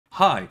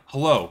Hi,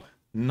 hello,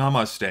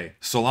 namaste,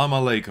 salam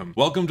alaikum.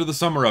 Welcome to the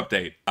summer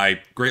update. I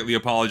greatly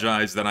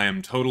apologize that I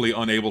am totally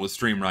unable to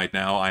stream right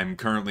now. I am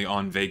currently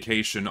on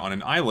vacation on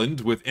an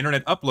island with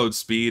internet upload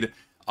speed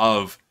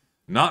of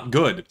not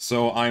good.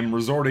 So I'm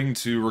resorting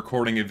to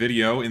recording a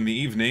video in the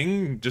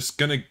evening, just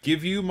gonna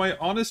give you my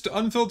honest,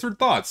 unfiltered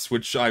thoughts,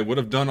 which I would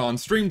have done on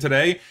stream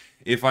today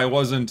if I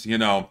wasn't, you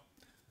know,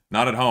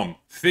 not at home.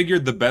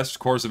 Figured the best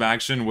course of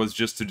action was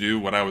just to do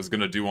what I was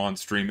gonna do on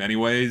stream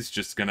anyways,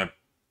 just gonna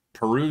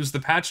peruse the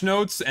patch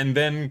notes and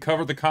then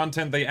cover the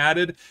content they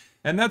added,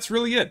 and that's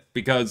really it,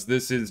 because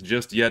this is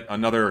just yet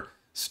another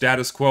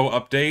status quo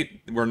update.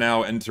 We're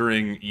now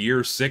entering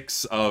year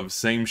 6 of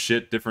same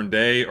shit, different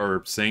day,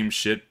 or same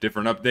shit,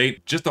 different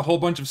update. Just a whole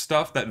bunch of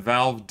stuff that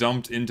Valve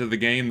dumped into the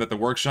game that the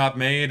workshop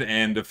made,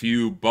 and a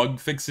few bug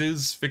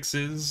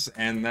fixes,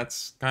 and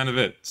that's kind of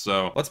it.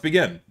 So, let's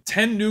begin.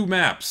 10 new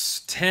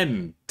maps.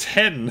 10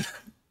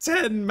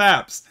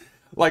 maps!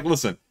 Like,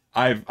 listen,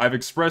 I've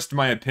expressed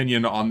my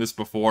opinion on this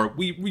before.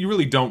 We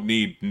really don't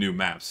need new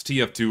maps.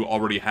 TF2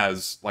 already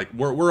has, like,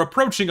 we're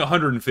approaching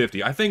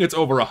 150. I think it's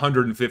over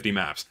 150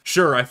 maps.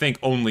 Sure, I think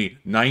only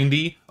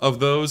 90 of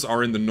those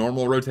are in the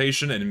normal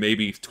rotation, and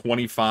maybe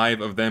 25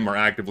 of them are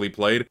actively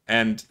played.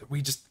 And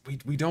we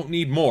don't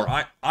need more.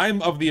 I'm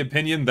of the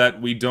opinion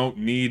that we don't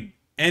need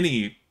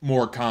any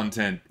more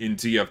content in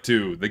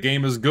TF2. The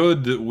game is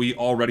good, we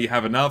already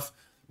have enough.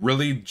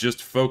 Really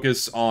just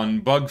focus on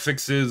bug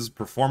fixes,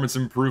 performance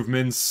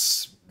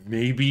improvements,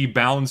 maybe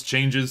balance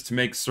changes to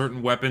make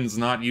certain weapons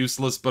not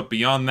useless, but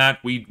beyond that,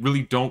 we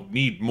really don't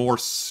need more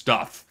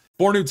stuff.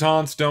 4 new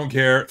taunts, don't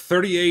care.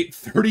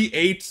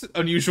 38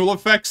 unusual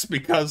effects,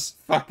 because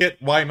fuck it,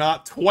 why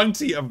not?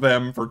 20 of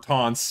them for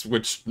taunts,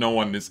 which no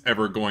one is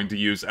ever going to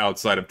use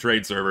outside of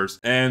trade servers.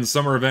 And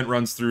summer event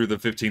runs through the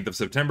 15th of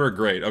September,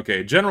 great.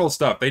 Okay, general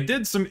stuff. They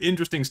did some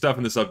interesting stuff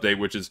in this update,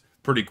 which is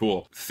pretty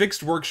cool.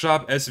 Fixed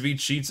workshop SV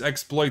cheats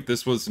exploit.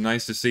 This was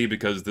nice to see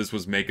because this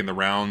was making the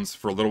rounds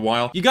for a little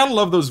while. You gotta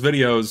love those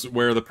videos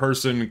where the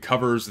person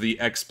covers the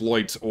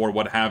exploit or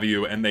what have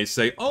you, and they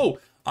say, oh,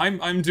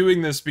 I'm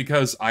doing this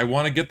because I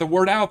want to get the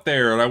word out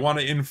there and I want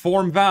to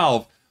inform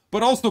Valve.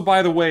 But also,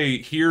 by the way,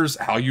 here's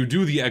how you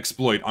do the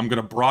exploit. I'm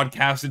gonna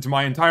broadcast it to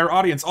my entire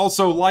audience.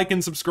 Also, like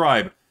and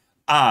subscribe.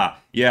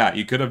 Ah, yeah,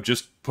 you could have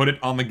just put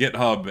it on the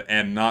GitHub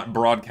and not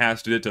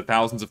broadcasted it to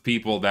thousands of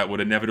people that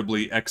would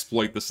inevitably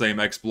exploit the same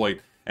exploit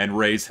and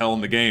raise hell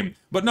in the game.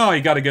 But no,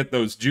 you gotta get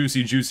those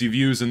juicy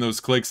views and those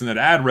clicks and that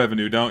ad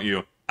revenue, don't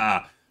you?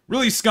 Ah,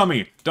 really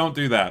scummy. Don't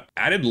do that.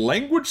 Added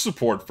language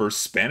support for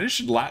Spanish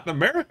and Latin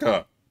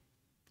America.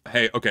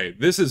 Hey, okay,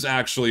 this is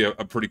actually a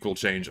pretty cool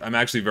change. I'm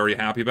actually very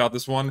happy about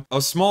this one. A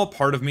small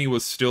part of me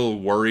was still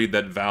worried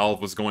that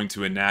Valve was going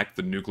to enact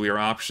the nuclear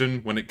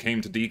option when it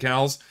came to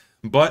decals,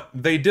 but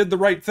they did the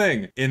right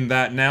thing, in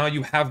that now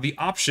you have the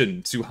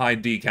option to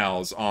hide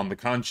decals on the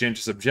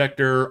Conscientious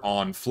Objector,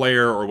 on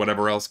Flare, or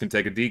whatever else can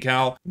take a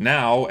decal.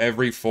 Now,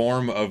 every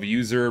form of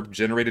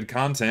user-generated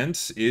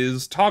content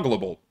is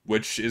toggleable,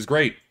 which is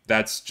great.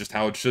 That's just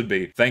how it should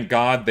be. Thank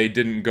God they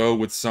didn't go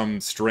with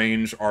some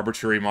strange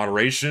arbitrary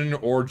moderation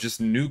or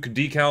just nuke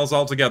decals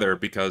altogether,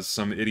 because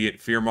some idiot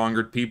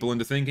fear-mongered people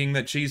into thinking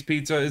that cheese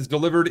pizza is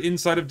delivered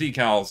inside of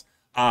decals.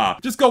 Ah,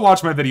 just go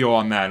watch my video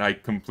on that. I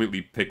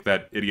completely picked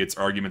that idiot's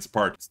arguments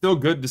apart. Still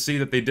good to see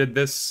that they did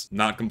this.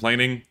 Not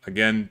complaining.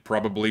 Again,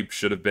 probably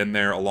should have been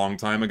there a long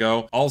time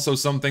ago. Also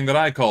something that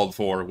I called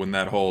for when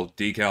that whole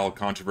decal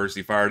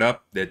controversy fired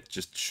up. It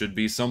just should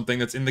be something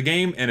that's in the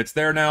game, and it's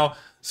there now,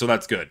 so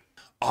that's good.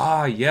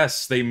 Ah,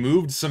 yes, they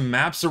moved some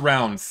maps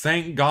around.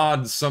 Thank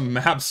God some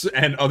maps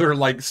and other,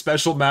 like,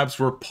 special maps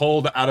were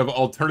pulled out of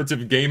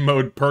alternative game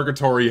mode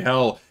purgatory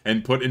hell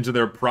and put into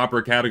their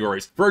proper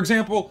categories. For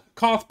example,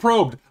 Koth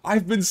Probed.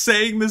 I've been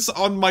saying this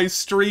on my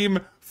stream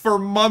for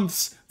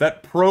months,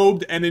 that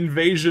Probed and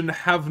Invasion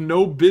have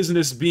no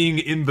business being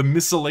in the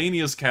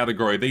miscellaneous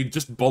category. They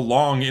just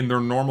belong in their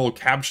normal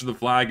Capture the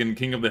Flag and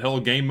King of the Hill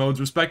game modes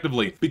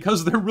respectively,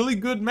 because they're really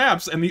good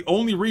maps, and the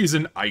only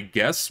reason, I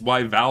guess,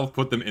 why Valve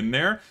put them in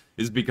there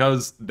is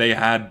because they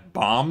had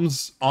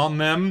bombs on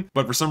them,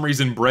 but for some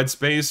reason bread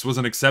space was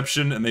an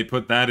exception and they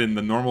put that in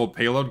the normal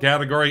payload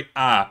category.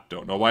 Ah,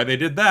 don't know why they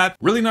did that.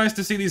 Really nice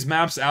to see these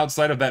maps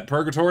outside of that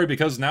purgatory,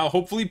 because now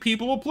hopefully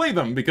people will play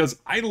them, because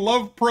I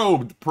love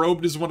Probed.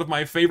 Probed is one of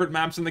my favorite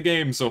maps in the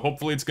game, so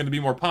hopefully it's going to be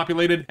more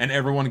populated and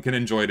everyone can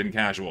enjoy it in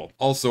casual.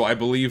 Also, I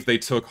believe they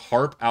took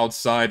Harp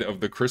outside of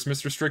the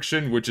Christmas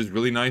restriction, which is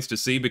really nice to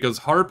see, because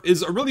Harp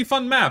is a really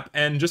fun map,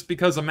 and just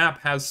because a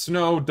map has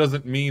snow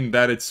doesn't mean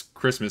that it's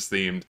Christmas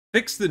themed.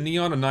 Fix the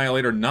Neon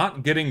Annihilator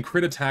not getting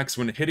crit attacks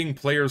when hitting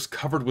players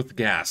covered with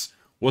gas.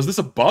 Was this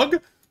a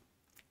bug?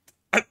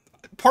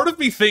 Part of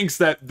me thinks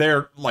that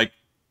they're, like,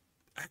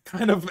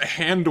 kind of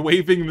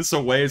hand-waving this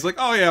away. It's like,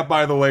 oh yeah,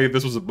 by the way,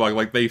 this was a bug.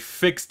 Like, they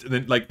fixed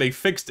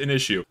an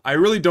issue. I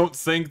really don't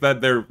think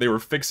that they were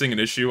fixing an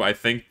issue. I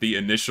think the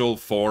initial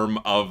form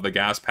of the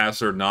gas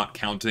passer not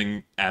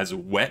counting as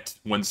wet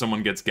when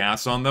someone gets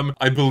gas on them,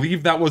 I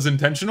believe that was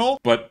intentional,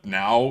 but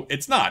now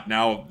it's not.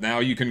 Now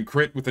you can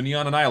crit with the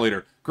Neon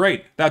Annihilator.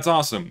 Great, that's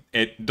awesome.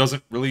 It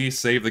doesn't really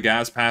save the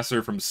gas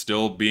passer from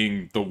still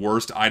being the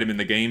worst item in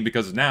the game,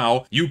 because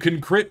now you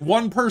can crit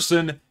one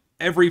person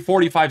every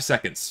 45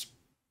 seconds.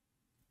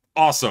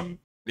 Awesome.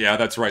 Yeah,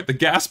 that's right. The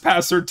gas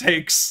passer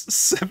takes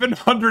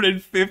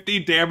 750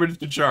 damage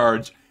to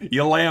charge.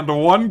 You land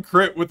one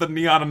crit with the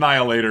Neon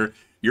Annihilator.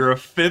 You're a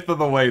fifth of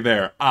the way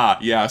there. Ah,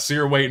 yeah, so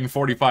you're waiting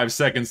 45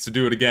 seconds to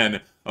do it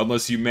again,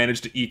 unless you manage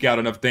to eke out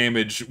enough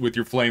damage with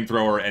your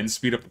flamethrower and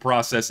speed up the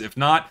process. If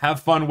not, have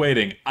fun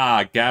waiting.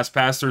 Ah, gas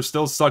passer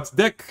still sucks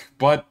dick,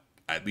 but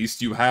at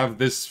least you have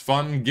this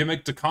fun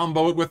gimmick to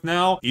combo it with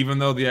now, even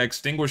though the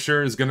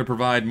extinguisher is going to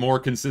provide more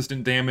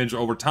consistent damage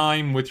over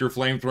time with your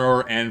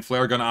flamethrower and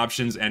flare gun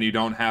options, and you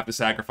don't have to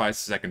sacrifice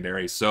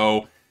secondary.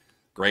 So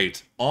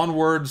great.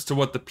 Onwards to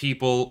what the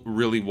people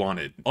really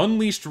wanted.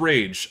 Unleashed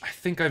Rage. I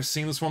think I've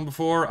seen this one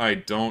before. I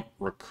don't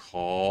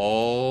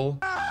recall.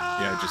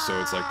 Yeah, just so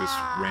it's like this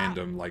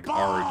random, like,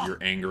 you're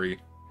angry.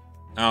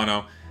 I don't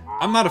know.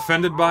 I'm not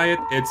offended by it.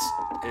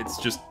 It's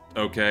just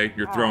okay.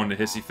 You're throwing a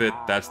hissy fit.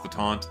 That's the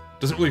taunt.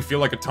 Doesn't really feel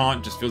like a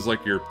taunt. Just feels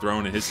like you're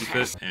throwing a hissy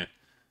fit.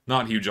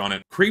 Not huge on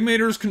it.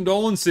 Cremator's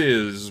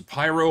Condolences.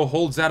 Pyro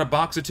holds out a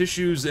box of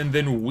tissues and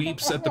then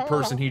weeps at the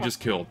person he just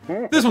killed.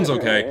 This one's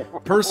okay.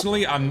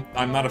 Personally, I'm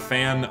not a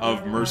fan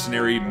of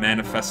mercenary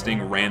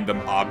manifesting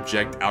random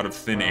object out of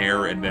thin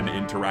air and then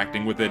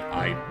interacting with it.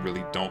 I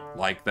really don't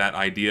like that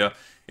idea.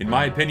 In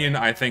my opinion,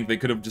 I think they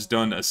could have just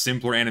done a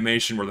simpler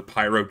animation where the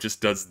Pyro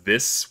just does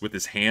this with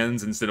his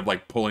hands instead of,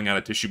 like, pulling out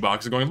a tissue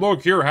box and going,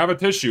 look, here, have a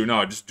tissue.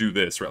 No, just do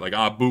this, right? Like,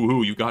 ah,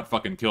 boo-hoo, you got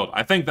fucking killed.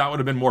 I think that would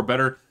have been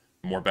better.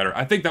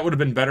 I think that would have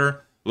been better.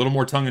 A little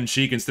more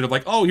tongue-in-cheek instead of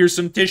like, oh, here's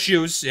some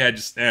tissues. Yeah,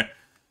 just,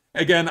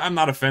 Again, I'm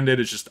not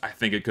offended, it's just, I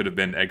think it could have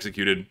been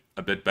executed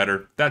a bit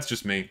better. That's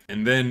just me.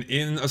 And then,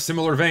 in a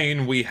similar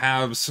vein, we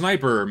have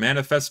Sniper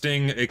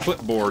manifesting a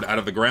clipboard out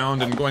of the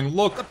ground and going,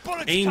 look,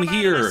 aim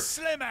here!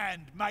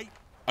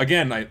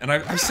 Again,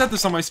 I've said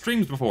this on my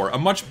streams before, a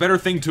much better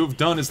thing to have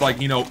done is, like,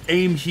 you know,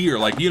 aim here.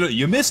 Like, you know,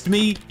 you missed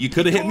me, you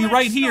could have hit me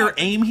right here,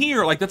 aim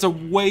here. Like, that's a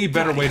way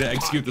better way to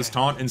execute this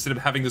taunt instead of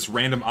having this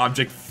random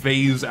object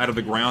phase out of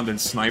the ground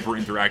and Sniper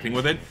interacting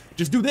with it.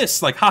 Just do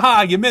this, like,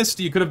 haha, you missed,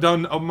 you could have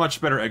done a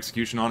much better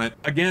execution on it.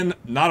 Again,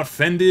 not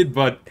offended,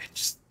 but it's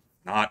just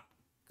not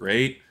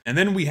great. And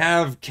then we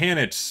have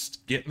Cannet,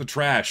 get in the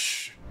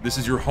trash. This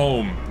is your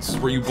home, this is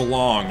where you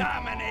belong.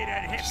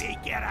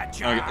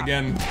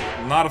 Again,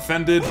 not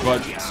offended, but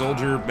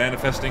soldier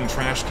manifesting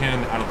trash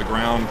can out of the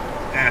ground.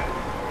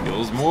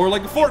 Feels more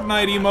like a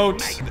Fortnite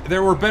emote.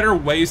 There were better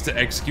ways to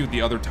execute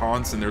the other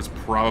taunts, and there's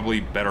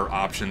probably better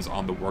options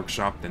on the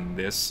workshop than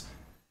this.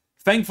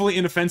 Thankfully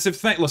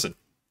inoffensive.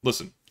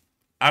 Listen.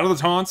 Out of the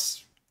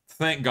taunts,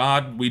 thank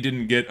God we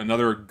didn't get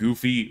another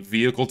goofy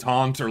vehicle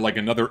taunt, or like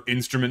another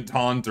instrument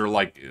taunt, or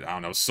like, I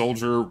don't know,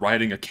 soldier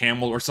riding a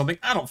camel or something.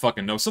 I don't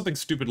fucking know. Something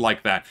stupid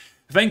like that.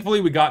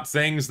 Thankfully, we got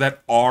things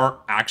that are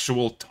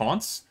actual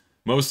taunts.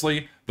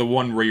 Mostly, the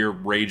one where you're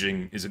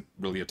raging isn't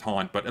really a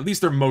taunt, but at least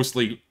they're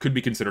mostly could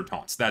be considered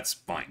taunts. That's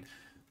fine.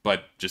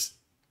 But just,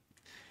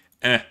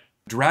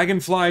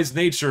 Dragonflies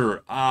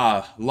Nature,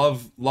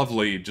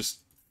 lovely. Just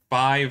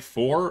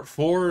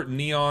four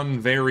neon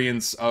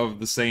variants of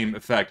the same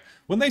effect.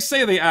 When they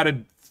say they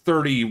added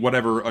 30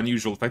 whatever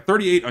unusual effect,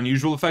 38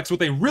 unusual effects,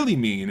 what they really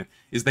mean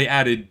is they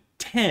added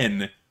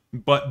 10,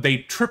 but they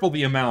triple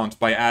the amount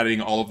by adding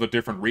all of the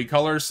different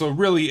recolors, so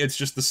really it's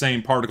just the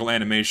same particle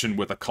animation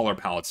with a color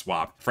palette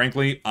swap.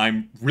 Frankly,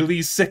 I'm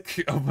really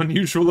sick of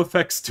unusual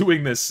effects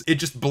doing this. It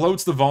just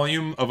bloats the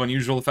volume of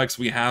unusual effects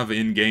we have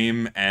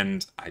in-game,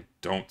 and I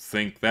don't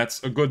think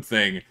that's a good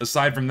thing.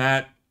 Aside from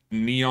that,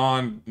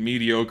 neon,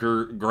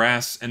 mediocre,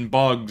 grass, and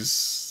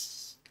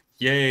bugs.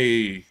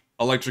 Yay.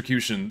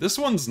 Electrocution. This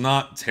one's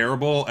not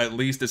terrible, at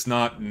least it's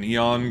not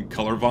neon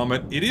color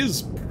vomit. It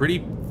is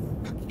pretty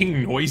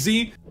fucking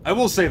noisy. I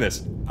will say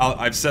this,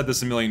 I've said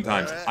this a million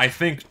times, I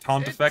think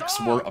taunt effects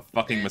were a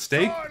fucking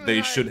mistake.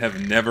 They should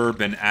have never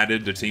been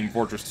added to Team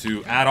Fortress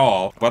 2 at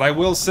all, but I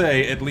will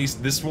say, at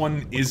least this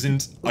one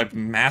isn't a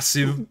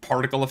massive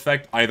particle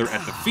effect either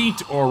at the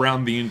feet or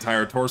around the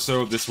entire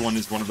torso. This one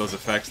is one of those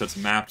effects that's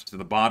mapped to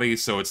the body,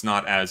 so it's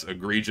not as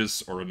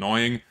egregious or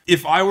annoying.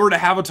 If I were to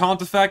have a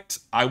taunt effect,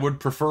 I would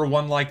prefer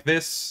one like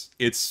this.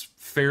 It's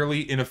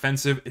fairly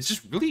inoffensive. It's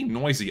just really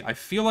noisy. I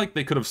feel like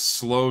they could have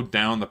slowed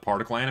down the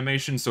particle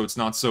animation so it's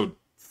not so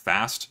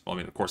fast. Well, I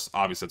mean, of course,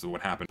 obviously that's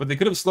what happened. But they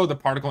could have slowed the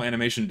particle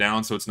animation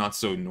down so it's not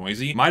so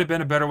noisy. Might have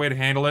been a better way to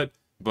handle it,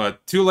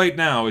 but too late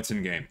now, it's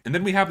in-game. And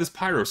then we have this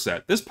pyro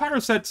set. This pyro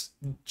set's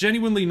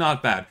genuinely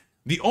not bad.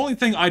 The only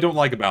thing I don't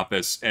like about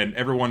this, and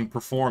everyone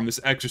perform this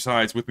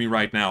exercise with me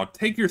right now,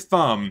 take your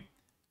thumb,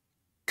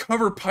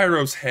 cover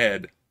Pyro's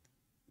head.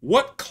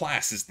 What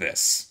class is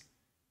this?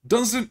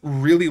 doesn't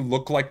really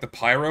look like the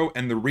Pyro,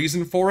 and the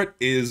reason for it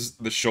is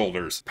the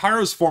shoulders.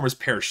 Pyro's form is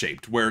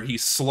pear-shaped, where he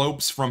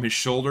slopes from his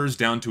shoulders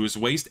down to his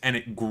waist, and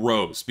it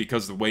grows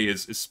because the way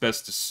his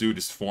asbestos suit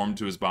is formed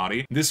to his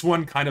body. This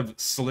one kind of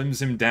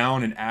slims him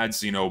down and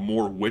adds, you know,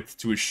 more width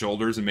to his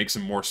shoulders and makes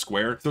him more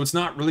square. So it's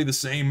not really the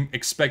same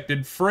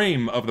expected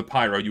frame of the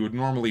Pyro you would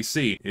normally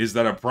see. Is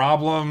that a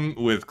problem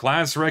with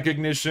class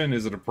recognition?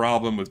 Is it a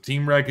problem with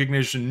team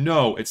recognition?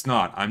 No, it's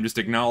not. I'm just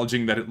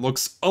acknowledging that it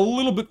looks a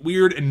little bit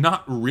weird and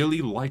not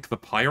really like the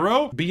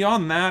Pyro.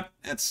 Beyond that,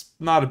 it's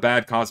not a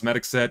bad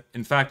cosmetic set.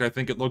 In fact, I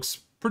think it looks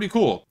pretty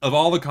cool. Of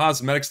all the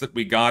cosmetics that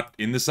we got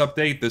in this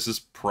update, this is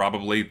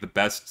probably the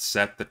best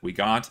set that we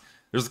got.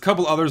 There's a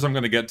couple others I'm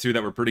going to get to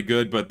that were pretty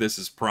good, but this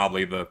is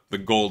probably the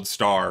gold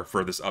star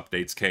for this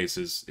update's case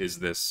is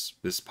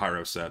this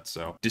Pyro set.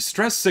 So,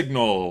 distress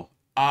signal.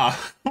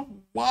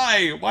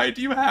 Why? Why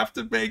do you have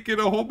to make it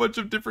a whole bunch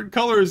of different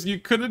colors? You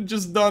could have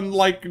just done,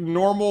 like,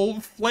 normal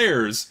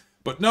flares.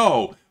 But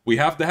no, we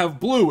have to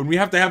have blue, and we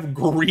have to have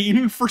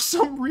green for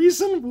some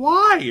reason?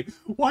 Why?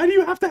 Why do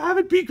you have to have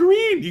it be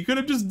green? You could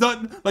have just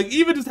done, like,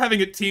 even just having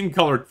it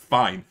team-colored,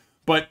 fine.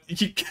 But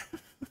you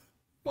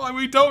why,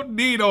 we don't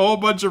need a whole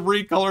bunch of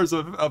recolors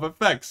of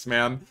effects,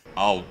 man.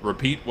 I'll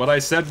repeat what I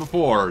said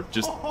before,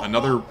 just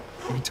another...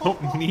 We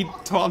don't need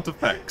taunt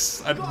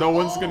effects. No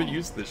one's gonna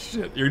use this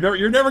shit.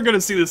 You're never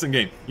gonna see this in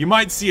game. You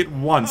might see it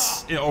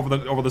once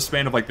over the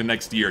span of like the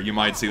next year. You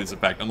might see this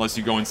effect unless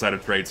you go inside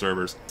of trade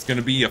servers. It's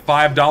gonna be a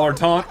 $5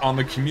 taunt on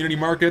the community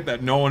market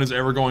that no one is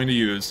ever going to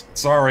use.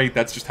 Sorry,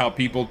 that's just how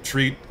people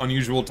treat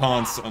unusual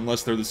taunts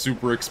unless they're the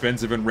super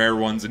expensive and rare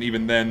ones, and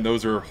even then,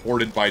 those are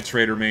hoarded by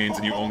trader mains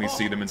and you only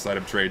see them inside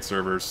of trade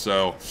servers.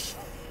 So.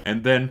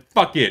 And then,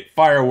 fuck it,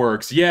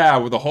 fireworks, yeah,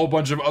 with a whole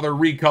bunch of other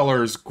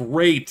recolors,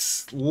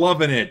 great,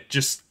 loving it,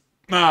 just,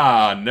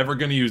 never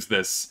gonna use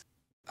this.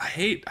 I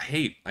hate,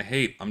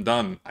 I'm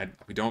done.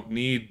 We don't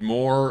need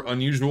more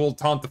unusual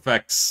taunt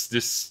effects,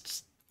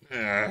 just,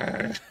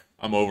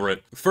 I'm over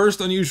it. First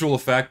unusual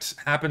effect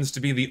happens to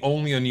be the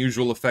only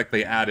unusual effect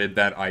they added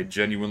that I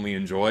genuinely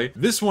enjoy.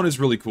 This one is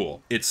really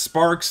cool. It's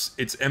sparks,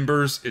 it's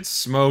embers, it's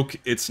smoke,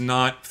 it's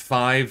not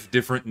 5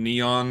 different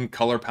neon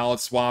color palette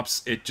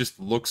swaps, it just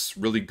looks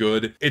really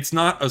good. It's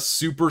not a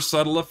super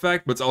subtle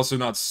effect, but it's also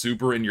not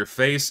super in your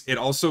face. It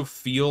also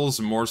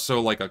feels more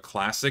so like a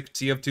classic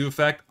TF2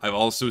 effect. I've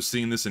also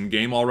seen this in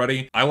game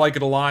already. I like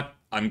it a lot.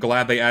 I'm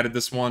glad they added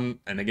this one,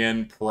 and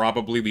again,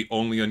 probably the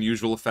only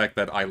unusual effect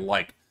that I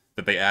like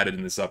that they added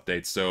in this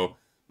update. So,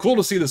 cool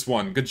to see this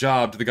one. Good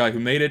job to the guy who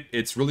made it.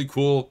 It's really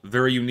cool,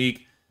 very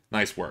unique,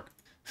 nice work.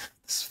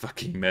 This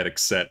fucking medic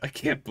set. I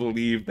can't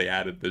believe they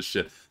added this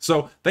shit.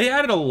 So, they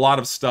added a lot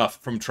of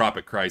stuff from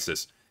Tropic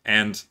Crisis,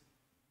 and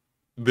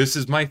this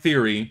is my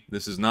theory.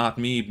 This is not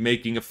me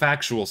making a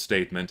factual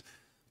statement,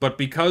 but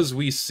because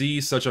we see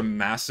such a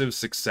massive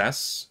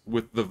success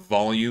with the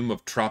volume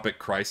of Tropic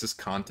Crisis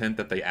content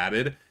that they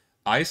added,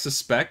 I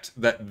suspect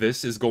that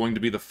this is going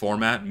to be the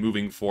format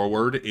moving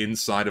forward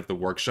inside of the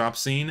workshop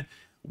scene,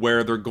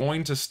 where they're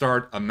going to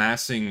start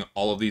amassing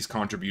all of these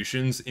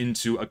contributions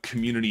into a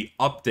community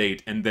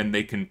update, and then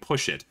they can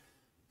push it.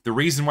 The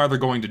reason why they're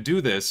going to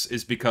do this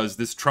is because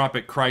this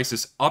Tropic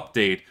Crisis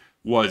update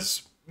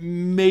was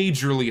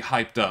majorly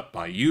hyped up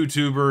by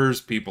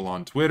YouTubers, people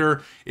on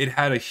Twitter. It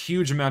had a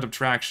huge amount of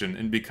traction,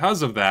 and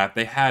because of that,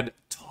 they had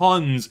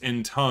tons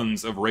and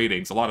tons of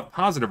ratings, a lot of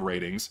positive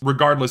ratings,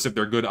 regardless if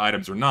they're good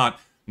items or not,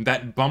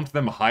 that bumped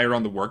them higher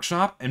on the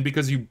workshop, and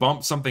because you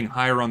bump something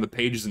higher on the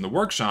pages in the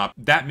workshop,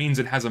 that means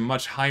it has a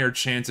much higher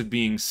chance of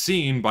being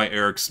seen by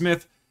Eric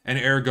Smith, and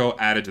ergo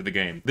added to the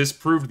game. This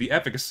proved the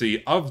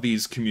efficacy of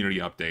these community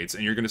updates,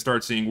 and you're going to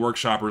start seeing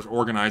workshoppers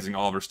organizing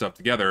all of their stuff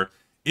together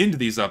into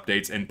these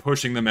updates and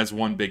pushing them as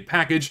one big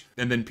package,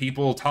 and then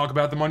people talk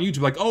about them on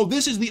YouTube like, oh,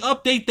 this is the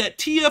update that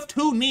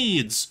TF2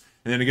 needs!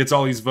 And then it gets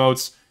all these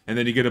votes, and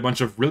then you get a bunch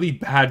of really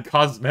bad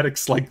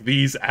cosmetics like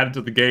these added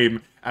to the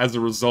game as a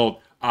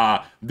result.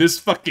 This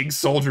fucking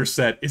soldier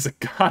set is a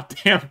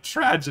goddamn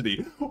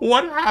tragedy.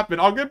 What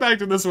happened? I'll get back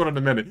to this one in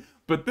a minute.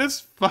 But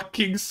this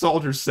fucking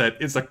soldier set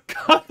is a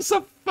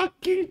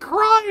fucking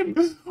crime!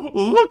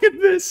 Look at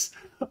this!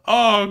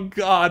 Oh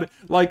god.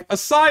 Like,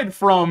 aside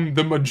from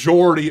the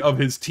majority of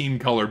his team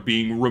color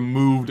being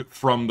removed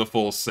from the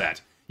full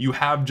set, you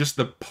have just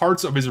the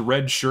parts of his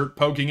red shirt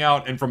poking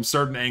out, and from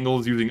certain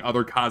angles using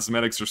other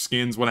cosmetics or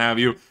skins, what have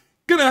you.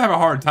 Gonna have a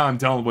hard time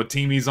telling what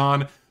team he's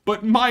on,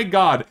 but my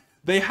god,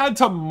 they had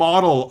to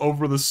model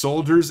over the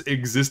soldier's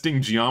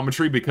existing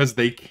geometry because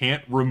they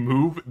can't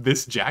remove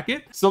this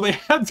jacket. So they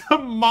had to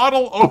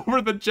model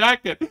over the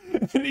jacket,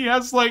 and he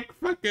has like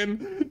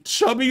fucking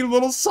chubby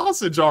little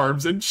sausage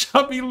arms and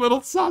chubby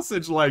little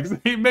sausage legs.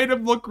 They made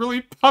him look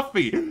really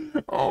puffy.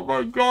 Oh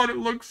my god, it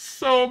looks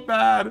so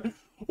bad.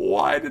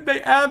 Why did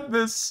they add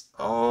this?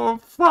 Oh,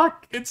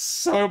 fuck. It's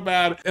so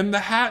bad. And the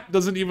hat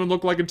doesn't even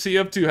look like a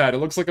TF2 hat. It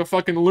looks like a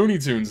fucking Looney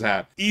Tunes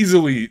hat.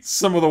 Easily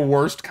some of the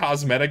worst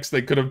cosmetics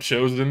they could have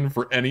chosen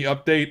for any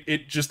update.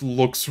 It just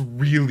looks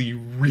really,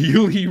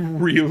 really,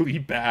 really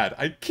bad.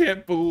 I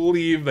can't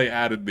believe they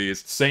added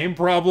these. Same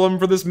problem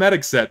for this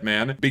medic set,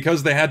 man.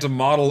 Because they had to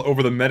model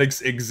over the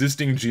medic's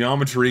existing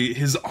geometry,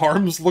 his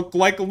arms look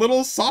like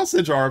little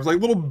sausage arms, like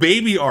little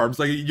baby arms.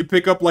 Like you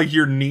pick up like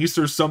your niece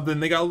or something,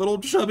 they got little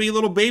chubby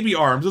little baby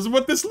arms. This is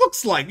what this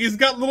looks like. He's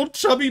got little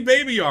chubby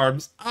baby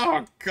arms.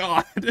 Oh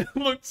god, it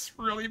looks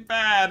really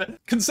bad.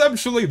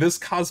 Conceptually, this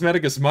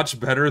cosmetic is much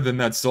better than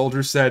that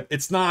soldier set.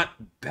 It's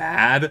not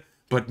bad,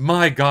 but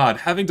my god,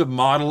 having to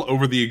model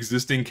over the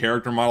existing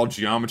character model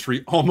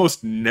geometry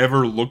almost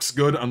never looks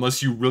good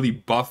unless you really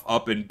buff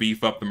up and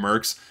beef up the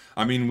mercs.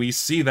 I mean, we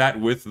see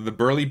that with the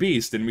Burly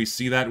Beast, and we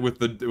see that with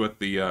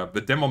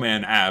the Demo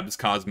Man abs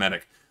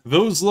cosmetic.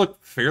 Those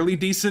look fairly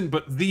decent,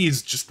 but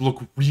these just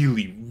look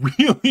really,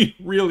 really,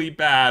 really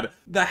bad.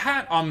 The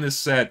hat on this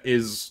set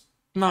is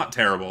not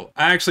terrible.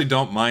 I actually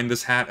don't mind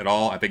this hat at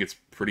all. I think it's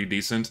pretty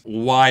decent.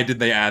 Why did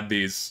they add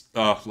these?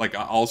 Like,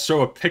 I'll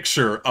show a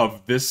picture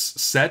of this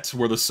set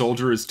where the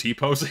soldier is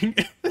T-posing.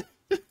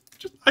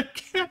 I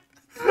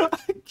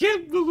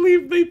can't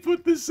believe they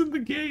put this in the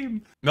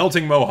game.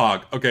 Melting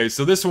Mohawk. Okay,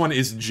 so this one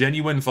is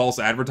genuine false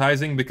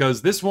advertising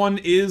because this one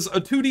is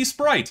a 2D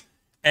sprite.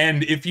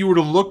 And if you were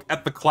to look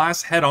at the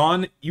class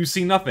head-on, you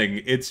see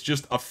nothing. It's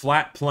just a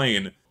flat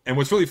plane. And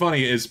what's really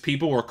funny is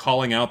people were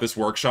calling out this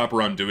workshop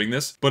around doing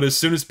this, but as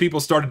soon as people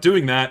started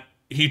doing that,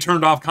 he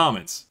turned off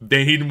comments. He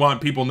didn't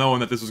want people knowing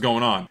that this was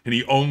going on, and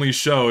he only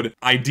showed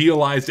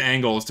idealized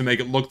angles to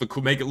make it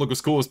look as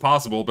cool as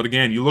possible. But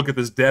again, you look at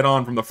this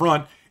dead-on from the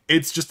front,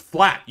 it's just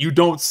flat. You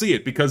don't see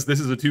it because this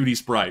is a 2D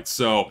sprite.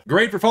 So,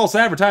 great for false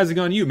advertising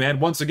on you, man.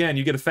 Once again,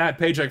 you get a fat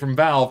paycheck from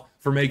Valve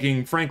for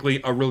making, frankly,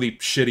 a really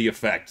shitty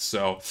effect.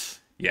 So,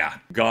 yeah,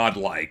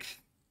 godlike.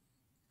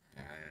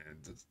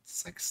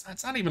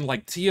 It's not even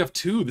like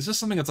TF2. This is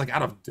something that's like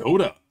out of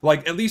Dota.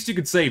 Like, at least you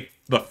could say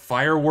the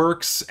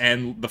fireworks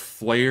and the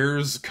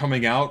flares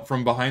coming out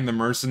from behind the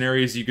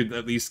mercenaries, you could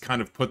at least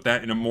kind of put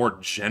that in a more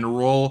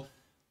general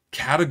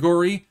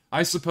category,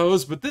 I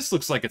suppose, but this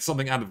looks like it's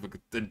something out of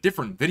a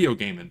different video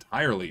game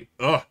entirely.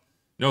 Ugh.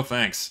 No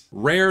thanks.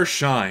 Rare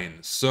Shine.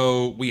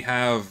 So we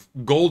have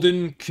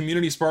Golden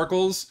Community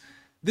Sparkles.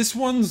 This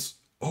one's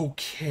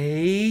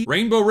okay.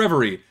 Rainbow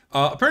Reverie.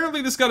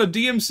 Apparently this got a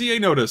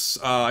DMCA notice.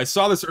 I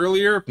saw this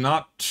earlier,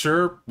 not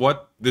sure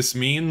what this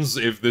means,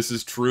 if this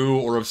is true,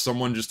 or if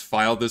someone just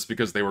filed this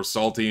because they were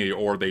salty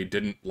or they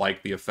didn't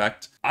like the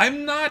effect.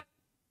 I'm not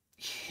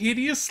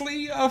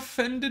hideously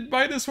offended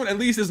by this one. At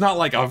least it's not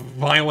like a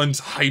violent,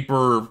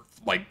 hyper,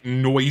 like,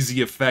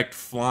 noisy effect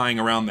flying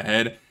around the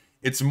head.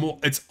 It's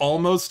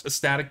almost a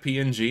static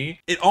PNG.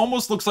 It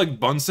almost looks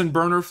like Bunsen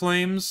burner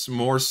flames,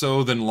 more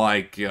so than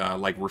like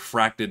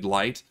refracted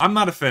light. I'm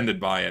not offended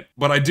by it,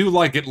 but I do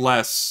like it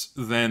less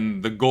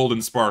than the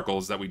golden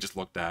sparkles that we just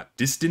looked at.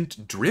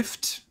 Distant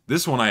Drift?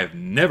 This one I have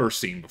never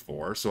seen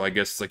before, so I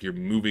guess it's like you're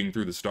moving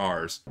through the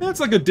stars. That's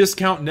like a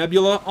discount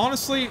nebula.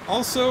 Honestly,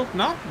 also,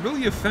 not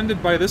really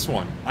offended by this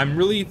one. I'm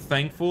really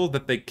thankful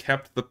that they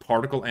kept the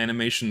particle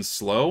animation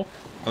slow.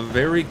 A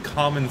very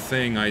common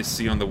thing I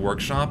see on the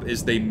workshop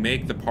is they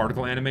make the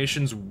particle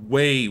animations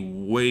way,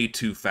 way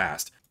too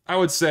fast. I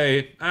would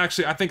say,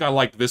 actually, I think I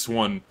like this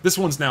one. This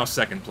one's now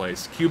second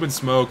place. Cuban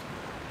Smoke,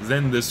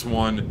 then this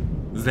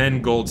one,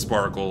 then Gold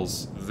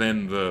Sparkles,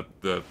 then the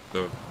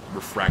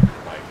refracted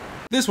light.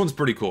 This one's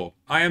pretty cool.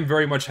 I am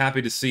very much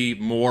happy to see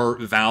more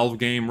Valve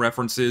game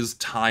references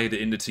tied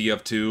into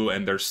TF2,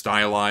 and they're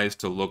stylized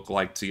to look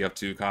like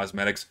TF2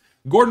 cosmetics.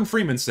 Gordon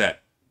Freeman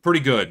set, pretty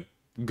good.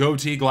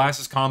 Goatee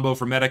glasses combo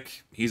for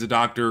Medic. He's a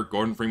doctor.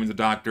 Gordon Freeman's a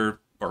doctor.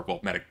 Or, well,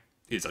 Medic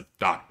is a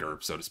doctor,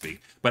 so to speak.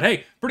 But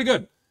hey, pretty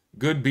good.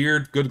 Good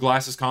beard, good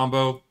glasses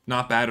combo.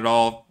 Not bad at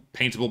all.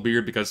 Paintable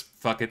beard because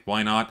fuck it,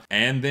 why not?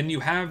 And then you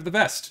have the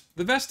vest.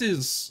 The vest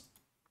is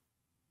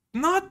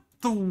not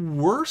the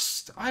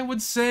worst, I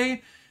would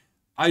say.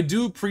 I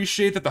do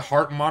appreciate that the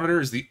heart monitor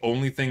is the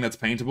only thing that's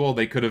paintable.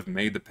 They could have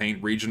made the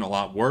paint region a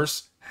lot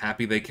worse.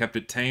 Happy they kept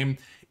it tame.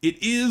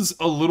 It is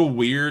a little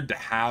weird to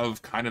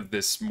have kind of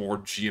this more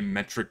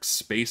geometric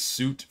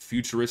spacesuit,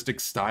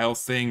 futuristic style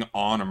thing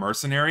on a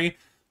mercenary,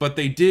 but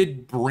they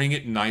did bring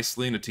it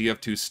nicely in a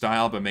TF2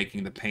 style by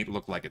making the paint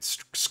look like it's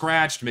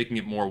scratched, making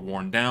it more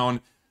worn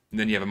down, and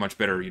then you have a much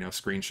better,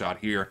 screenshot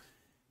here.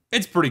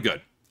 It's pretty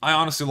good. I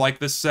honestly like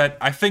this set.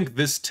 I think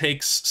this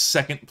takes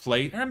second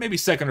place, or maybe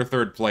second or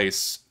third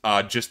place,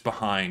 just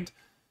behind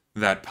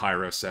that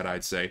Pyro set,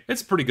 I'd say.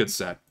 It's a pretty good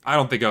set. I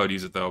don't think I would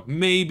use it, though.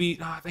 Maybe,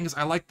 the thing is,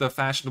 I like the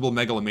Fashionable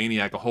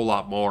Megalomaniac a whole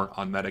lot more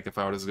on Medic if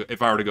I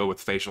were to go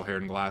with facial hair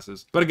and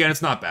glasses. But again,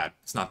 it's not bad.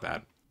 It's not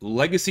bad.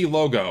 Legacy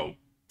logo.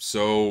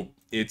 So,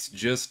 it's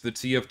just the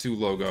TF2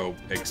 logo,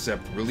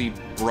 except really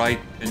bright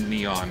and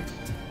neon.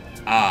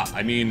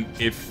 I mean,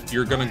 if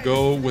you're gonna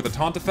go with a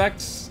taunt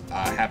effect,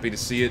 happy to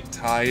see it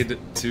tied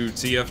to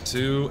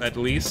TF2 at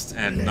least,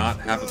 and not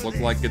have it look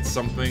like it's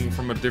something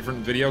from a different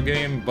video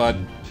game, but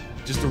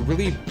just a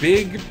really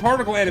big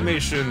particle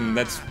animation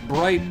that's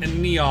bright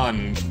and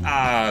neon.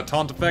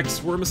 Taunt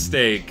effects were a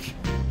mistake.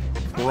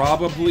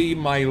 Probably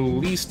my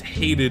least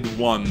hated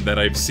one that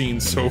I've seen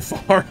so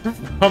far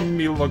from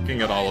me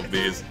looking at all of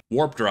these.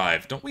 Warp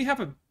Drive. Don't we have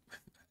a...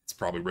 It's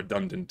probably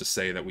redundant to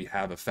say that we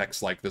have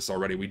effects like this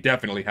already. We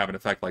definitely have an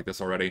effect like this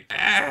already.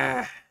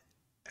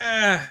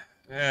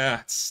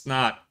 It's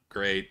not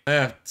great.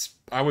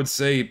 I would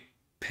say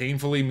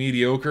painfully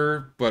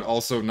mediocre, but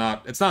also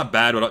not... It's not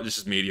bad, but it's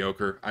just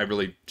mediocre. I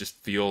really just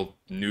feel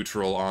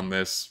neutral on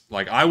this.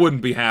 Like, I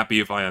wouldn't be happy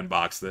if I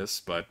unboxed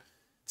this, but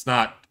it's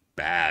not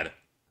bad.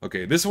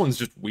 Okay, this one's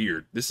just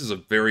weird. This is a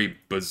very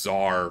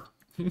bizarre...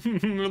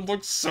 It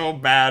looks so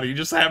bad. You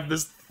just have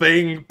this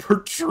thing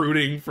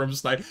protruding from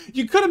side.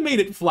 You could have made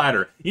it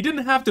flatter. You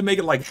didn't have to make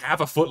it like half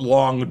a foot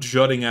long,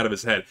 jutting out of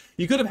his head.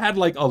 You could have had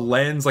like a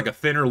lens, like a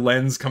thinner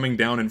lens coming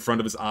down in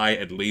front of his eye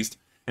at least.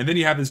 And then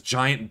you have this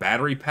giant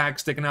battery pack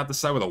sticking out the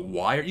side with a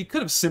wire. You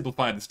could have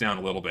simplified this down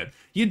a little bit.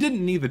 You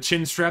didn't need the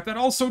chin strap. That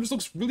also just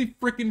looks really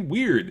freaking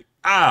weird.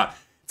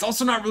 It's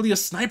also not really a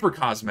sniper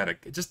cosmetic.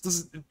 It just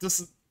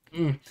doesn't...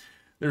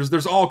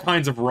 There's all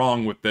kinds of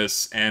wrong with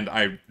this, and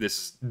this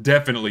is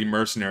definitely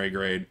mercenary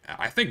grade.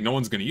 I think no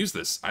one's going to use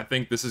this. I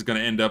think this is going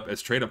to end up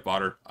as trade-up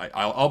fodder.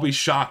 I'll be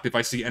shocked if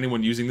I see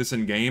anyone using this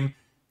in-game,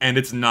 and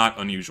it's not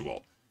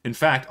unusual. In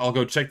fact, I'll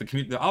go check the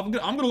community... I'm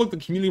going to look at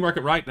the community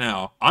market right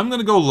now. I'm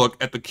going to go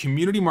look at the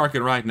community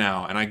market right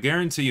now, and I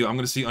guarantee you I'm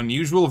going to see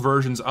unusual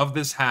versions of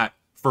this hat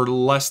for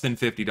less than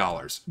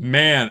 $50.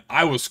 Man,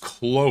 I was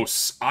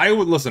close. I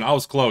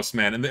was close,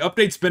 man. And the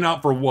update's been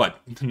out for what?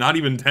 Not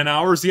even 10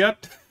 hours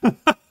yet?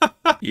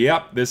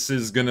 Yep, this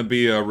is gonna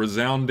be a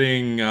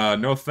resounding,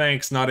 no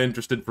thanks, not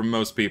interested from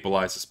most people,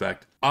 I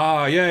suspect.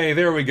 Yay,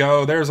 there we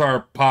go. There's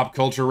our pop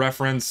culture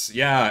reference.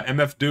 Yeah,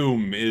 MF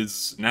Doom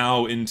is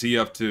now in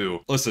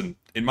TF2. Listen,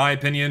 in my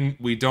opinion,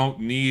 we don't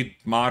need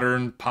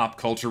modern pop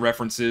culture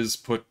references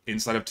put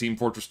inside of Team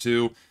Fortress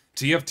 2.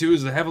 TF2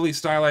 is a heavily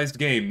stylized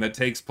game that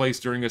takes place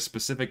during a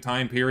specific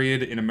time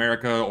period in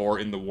America or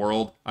in the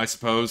world, I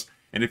suppose.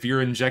 And if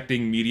you're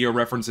injecting media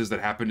references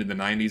that happened in the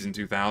 90s and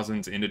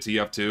 2000s into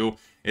TF2,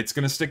 it's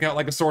going to stick out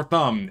like a sore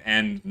thumb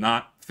and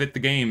not fit the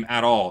game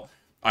at all.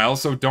 I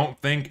also don't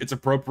think it's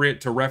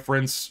appropriate to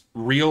reference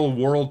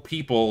real-world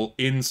people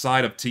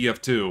inside of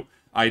TF2.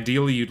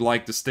 Ideally, you'd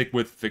like to stick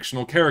with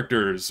fictional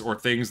characters, or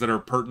things that are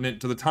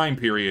pertinent to the time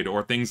period,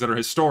 or things that are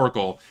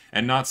historical,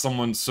 and not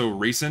someone so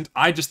recent.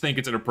 I just think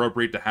it's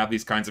inappropriate to have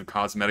these kinds of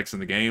cosmetics in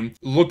the game.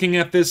 Looking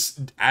at this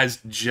as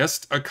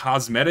just a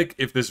cosmetic,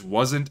 if this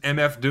wasn't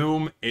MF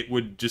Doom, it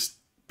would just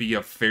be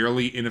a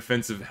fairly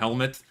inoffensive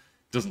helmet.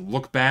 Doesn't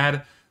look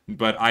bad,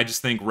 but I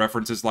just think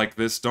references like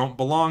this don't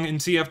belong in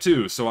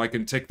TF2, so I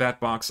can tick that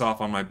box off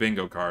on my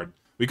bingo card.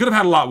 We could have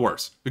had a lot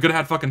worse. We could have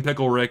had fucking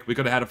Pickle Rick. We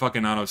could have had a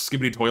fucking, I don't know,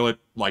 Skibbity Toilet,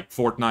 like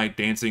Fortnite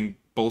dancing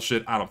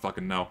bullshit. I don't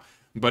fucking know.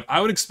 But I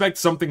would expect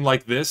something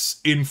like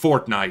this in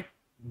Fortnite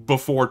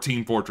before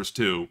Team Fortress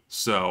 2.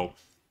 So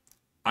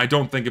I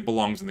don't think it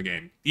belongs in the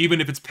game.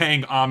 Even if it's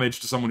paying homage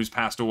to someone who's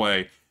passed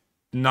away,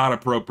 not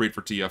appropriate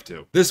for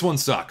TF2. This one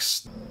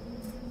sucks.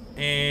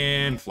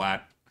 And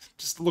flat.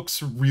 Just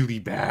looks really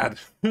bad.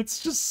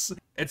 It's just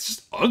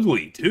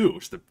ugly, too.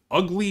 Just an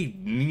ugly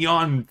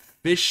neon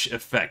fish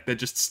effect that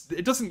just,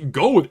 it doesn't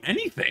go with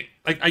anything.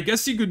 Like, I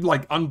guess you could,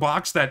 like,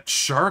 unbox that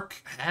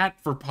shark hat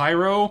for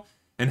Pyro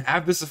and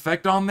have this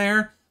effect on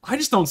there. I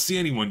just don't see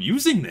anyone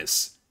using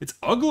this. It's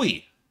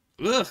ugly.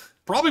 Ugh.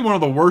 Probably one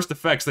of the worst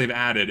effects they've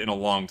added in a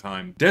long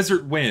time.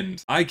 Desert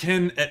Wind. I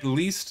can at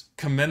least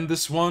commend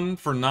this one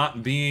for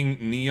not being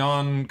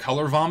neon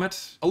color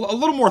vomit. A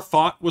little more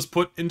thought was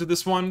put into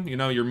this one. You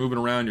know, you're moving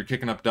around, you're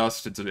kicking up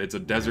dust, it's a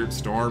desert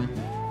storm.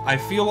 I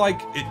feel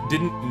like it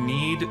didn't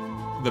need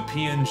the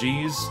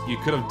PNGs. You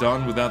could have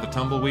done without the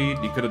tumbleweed,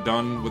 you could have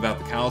done without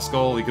the cow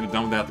skull, you could have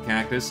done without the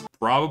cactus.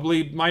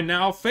 Probably my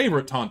now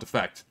favorite taunt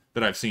effect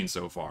that I've seen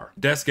so far.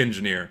 Desk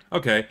Engineer.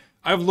 Okay.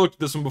 I've looked at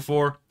this one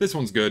before. This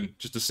one's good.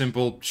 Just a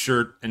simple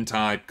shirt and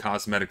tie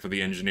cosmetic for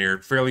the engineer.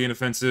 Fairly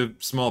inoffensive,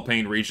 small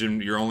paint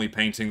region. You're only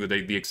painting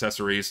the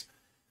accessories.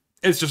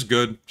 It's just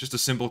good. Just a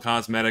simple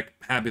cosmetic.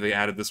 Happy they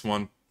added this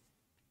one.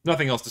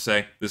 Nothing else to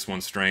say. This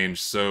one's strange.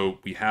 So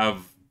we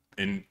have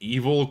an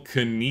Evil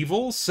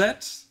Knievel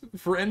set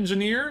for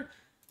engineer.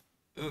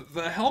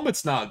 The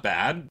helmet's not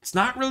bad. It's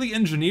not really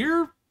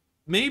engineer.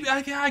 Maybe,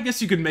 I guess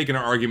you could make an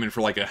argument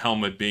for, like, a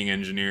helmet being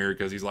engineer,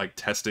 because he's, like,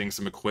 testing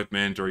some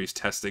equipment, or he's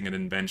testing an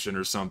invention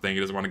or something. He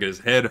doesn't want to get his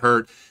head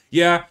hurt.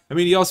 Yeah, I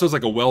mean, he also has,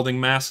 like, a welding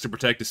mask to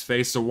protect his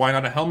face, so why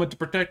not a helmet to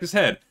protect his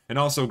head? And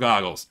also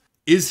goggles.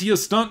 Is he a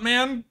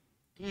stuntman?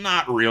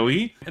 Not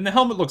really. And the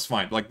helmet looks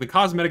fine. Like, the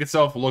cosmetic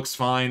itself looks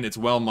fine. It's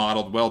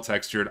well-modeled,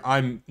 well-textured.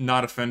 I'm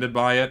not offended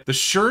by it. The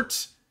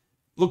shirt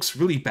looks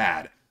really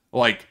bad.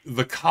 Like,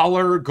 the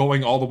collar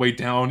going all the way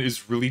down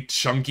is really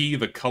chunky,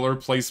 the color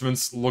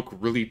placements look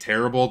really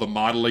terrible, the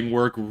modeling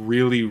work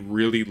really,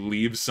 really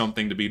leaves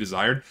something to be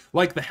desired.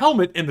 Like, the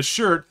helmet and the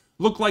shirt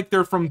look like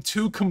they're from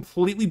two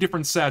completely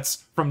different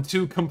sets from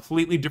two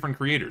completely different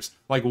creators.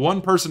 Like, one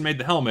person made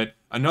the helmet,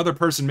 another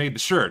person made the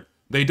shirt.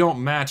 They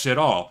don't match at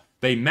all.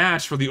 They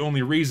match for the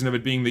only reason of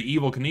it being the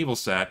Evil Knievel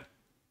set,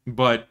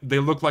 but they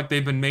look like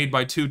they've been made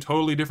by two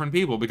totally different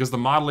people because the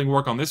modeling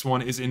work on this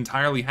one is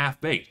entirely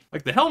half-baked.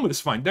 Like, the helmet is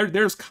fine.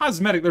 There's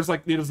cosmetic, there's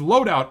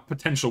loadout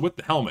potential with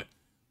the helmet,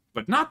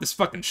 but not this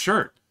fucking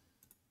shirt.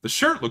 The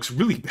shirt looks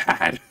really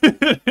bad.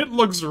 It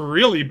looks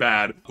really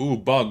bad. Ooh,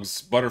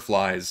 bugs,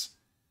 butterflies.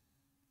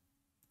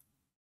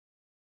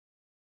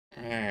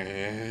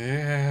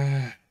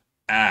 And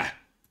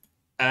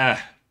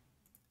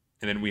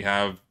then we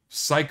have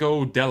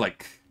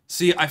Psycho-delic.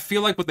 See, I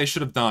feel like what they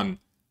should have done,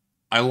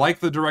 I like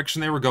the direction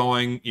they were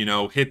going, you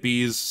know,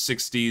 hippies,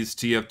 60s,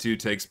 TF2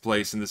 takes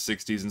place in the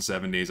 60s and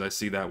 70s, I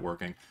see that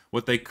working.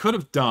 What they could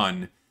have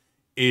done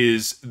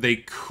is they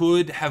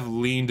could have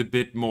leaned a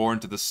bit more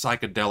into the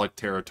psychedelic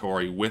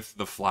territory with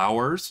the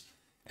flowers.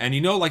 And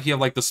you know, like you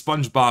have like the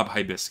SpongeBob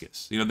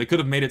hibiscus. You know, they could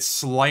have made it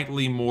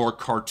slightly more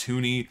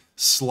cartoony,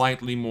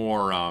 slightly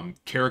more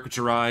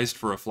caricaturized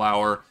for a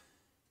flower,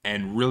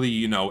 and really,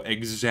 you know,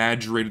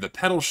 exaggerated the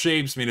petal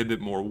shapes, made it a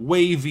bit more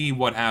wavy,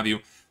 what have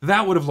you.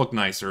 That would have looked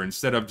nicer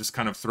instead of just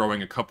kind of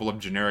throwing a couple of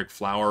generic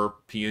flower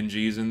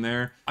PNGs in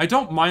there. I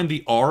don't mind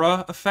the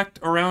aura effect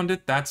around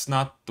it. That's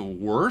not the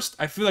worst.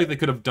 I feel like they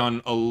could have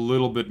done a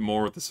little bit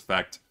more with this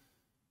effect.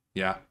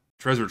 Yeah.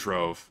 Treasure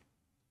Trove.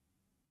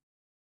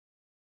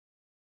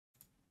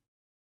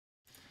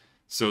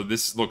 So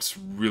this looks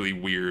really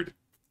weird.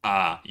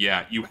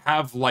 Yeah, you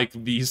have like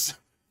these...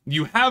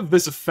 You have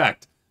this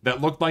effect that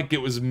looked like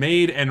it was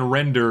made and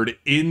rendered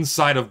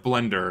inside of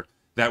Blender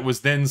that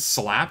was then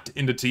slapped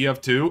into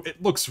TF2.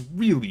 It looks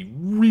really,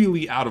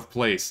 really out of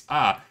place.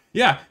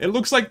 Yeah, it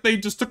looks like they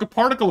just took a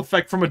particle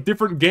effect from a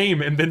different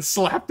game and then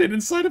slapped it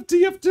inside of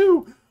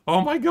TF2.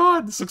 Oh my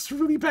god, this looks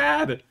really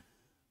bad.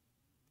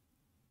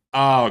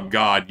 Oh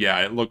god,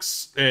 yeah,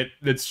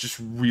 it's just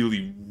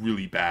really,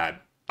 really bad.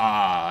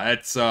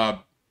 It's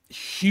a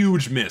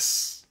huge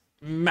miss.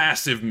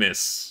 Massive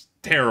miss.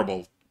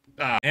 Terrible.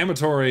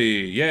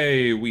 Amatory,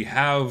 yay, we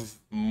have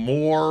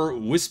more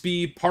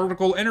wispy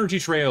particle energy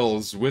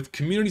trails with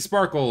community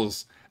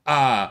sparkles.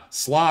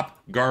 Slop,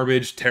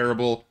 garbage,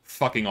 terrible,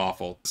 fucking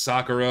awful.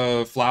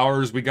 Sakura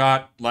flowers we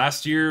got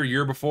last year,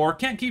 year before,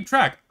 can't keep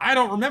track. I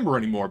don't remember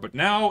anymore, but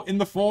now in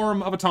the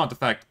form of a taunt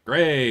effect.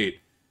 Great.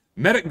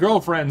 Medic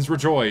girlfriends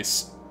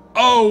rejoice.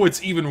 Oh,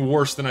 it's even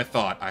worse than I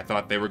thought. I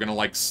thought they were gonna,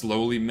 like,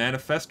 slowly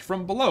manifest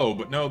from below,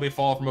 but no, they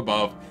fall from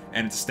above,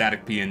 and it's a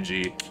static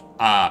PNG.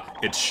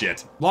 It's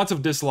shit. Lots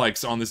of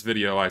dislikes on this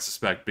video, I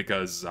suspect,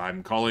 because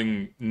I'm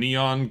calling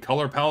neon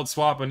color palette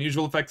swap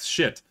unusual effects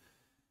shit.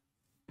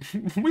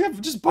 We have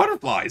just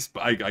butterflies.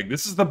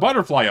 This is the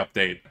butterfly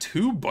update.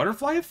 2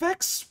 butterfly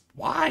effects?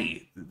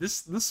 Why?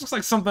 This looks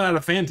like something out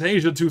of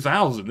Fantasia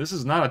 2000. This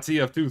is not a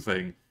TF2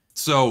 thing.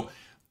 So,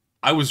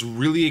 I was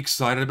really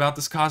excited about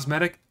this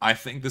cosmetic. I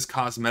think this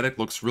cosmetic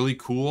looks really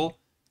cool.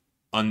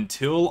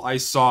 Until I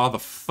saw the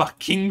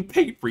fucking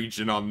paint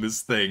region on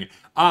this thing.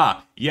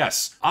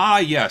 Yes.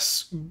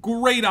 Yes.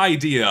 Great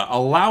idea.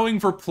 Allowing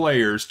for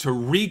players to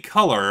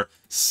recolor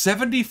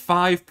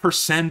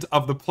 75%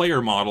 of the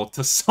player model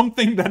to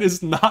something that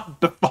is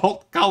not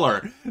default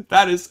color.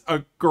 That is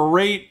a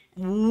great,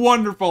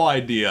 wonderful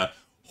idea.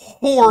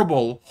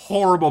 Horrible,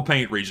 horrible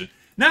paint region.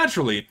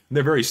 Naturally,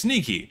 they're very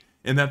sneaky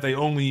in that they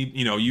only,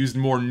 you know, used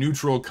more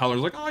neutral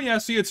colors. Like, oh yeah,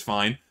 see, it's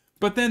fine.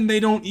 But then they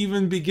don't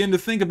even begin to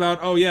think about,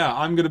 oh yeah,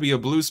 I'm gonna be a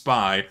blue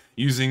spy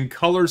using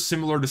colors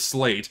similar to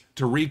slate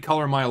to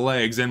recolor my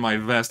legs and my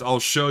vest. I'll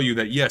show you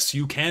that, yes,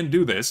 you can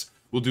do this.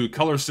 We'll do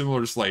colors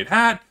similar to slate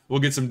hat. We'll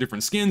get some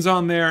different skins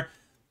on there.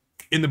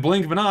 In the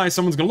blink of an eye,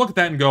 someone's gonna look at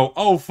that and go,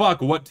 oh fuck,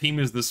 what team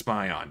is the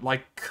spy on?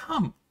 Like,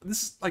 come,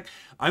 this is like,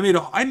 I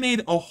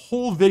made a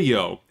whole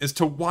video as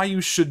to why you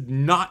should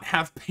not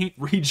have paint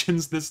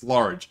regions this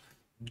large.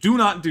 Do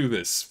not do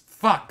this.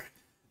 Fuck.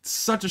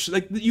 Such a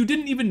like, you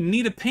didn't even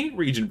need a paint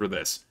region for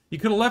this. You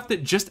could have left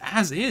it just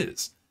as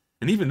is.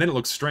 And even then it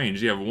looks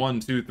strange. You have 1,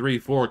 2, 3,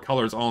 4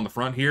 colors all in the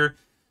front here.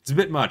 It's a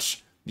bit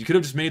much. You could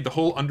have just made the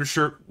whole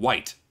undershirt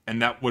white,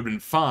 and that would have been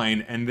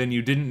fine, and then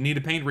you didn't need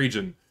a paint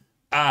region.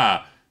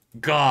 God.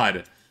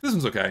 This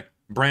one's okay.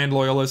 Brand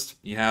Loyalist.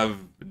 You have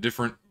a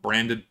different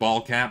branded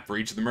ball cap for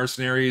each of the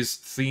mercenaries,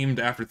 themed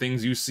after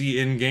things you see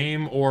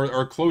in-game, or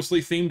are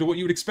closely themed to what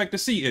you would expect to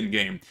see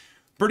in-game.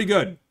 Pretty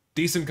good.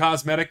 Decent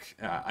cosmetic.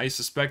 I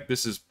suspect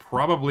this is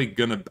probably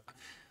gonna...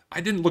 I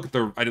didn't look at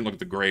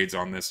the grades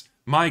on this.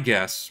 My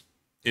guess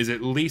is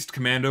at least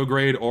Commando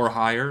grade or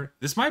higher.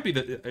 This might be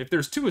the... If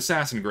there's 2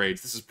 Assassin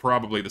grades, this is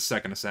probably the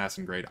 2nd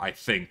Assassin grade, I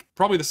think.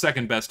 Probably the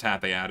 2nd best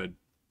hat they added.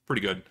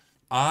 Pretty good.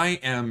 I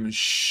am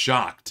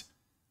shocked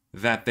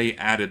that they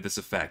added this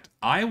effect.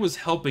 I was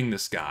helping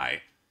this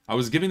guy. I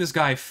was giving this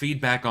guy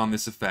feedback on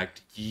this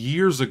effect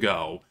years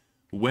ago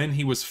when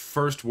he was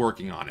first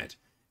working on it.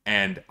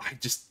 And I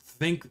just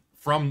think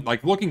from,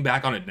 like, looking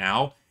back on it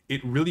now,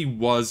 it really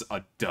was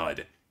a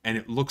dud. And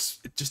it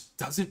just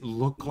doesn't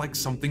look like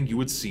something you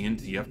would see in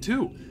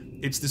TF2.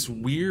 It's this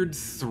weird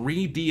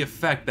 3D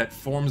effect that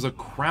forms a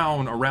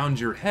crown around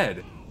your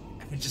head.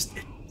 And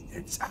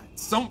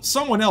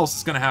someone else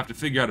is going to have to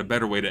figure out a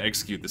better way to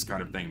execute this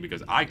kind of thing,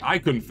 because I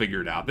couldn't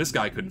figure it out. This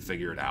guy couldn't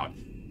figure it out.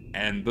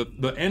 And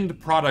the end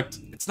product,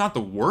 it's not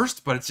the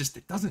worst, but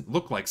it doesn't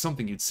look like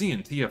something you'd see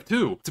in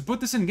TF2. To put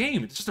this in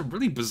game, it's just a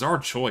really bizarre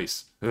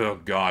choice. Oh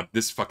god,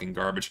 this fucking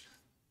garbage.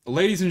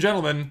 Ladies and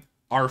gentlemen,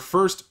 our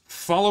first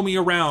follow me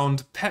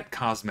around pet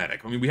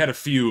cosmetic. I mean, we had a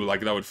few,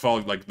 like, that would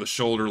follow, like, the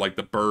shoulder, like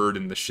the bird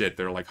and the shit.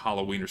 They're, like,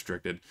 Halloween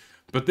restricted.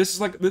 But this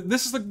is like,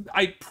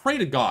 I pray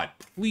to God,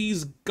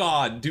 please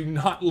God, do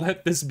not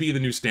let this be the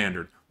new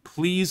standard.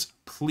 Please,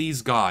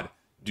 please God,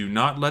 do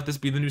not let this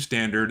be the new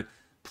standard.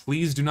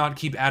 Please do not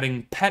keep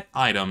adding pet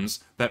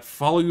items that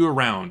follow you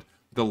around.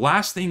 The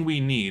last thing we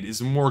need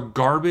is more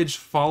garbage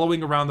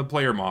following around the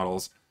player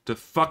models to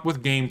fuck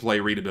with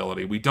gameplay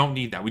readability. We don't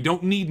need that. We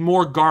don't need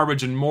more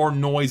garbage and more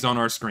noise on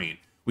our screen.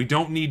 We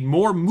don't need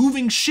more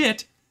moving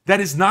shit that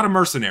is not a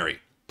mercenary.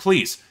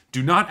 Please,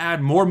 do not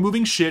add more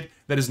moving shit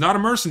that is not a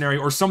mercenary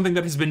or something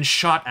that has been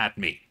shot at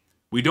me.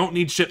 We don't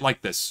need shit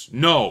like this.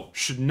 No,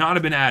 should not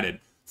have been added.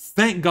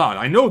 Thank God.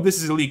 I know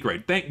this is elite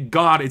grade. Thank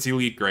God it's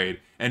elite grade,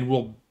 and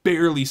we'll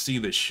barely see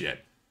this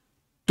shit.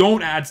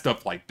 Don't add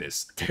stuff like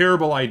this.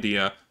 Terrible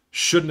idea.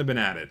 Shouldn't have been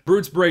added.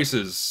 Brute's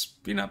braces.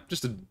 You know,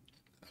 just a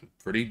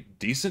pretty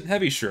decent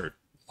heavy shirt.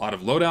 A lot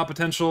of loadout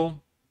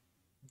potential.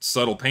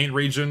 Subtle paint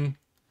region.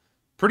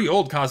 Pretty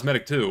old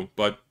cosmetic too,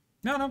 but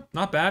no,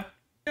 not bad.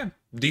 Yeah,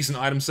 decent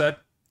item set.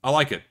 I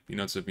like it. You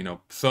know, it's a,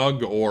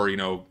 thug or,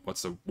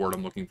 what's the word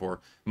I'm looking for?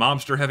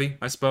 Mobster heavy,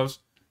 I suppose.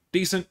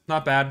 Decent,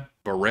 not bad.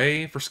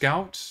 Beret for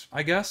scout,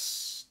 I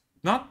guess.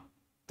 Not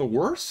the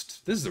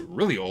worst. This is a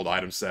really old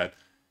item set.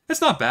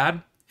 It's not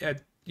bad.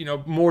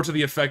 More to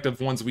the effect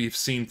of ones we've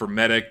seen for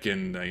medic,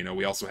 and,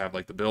 we also have,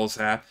 like, the Bill's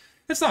hat.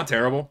 It's not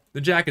terrible. The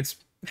jacket's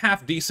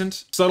half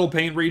decent. Subtle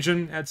paint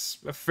region, that's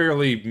a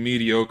fairly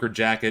mediocre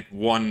jacket.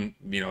 One,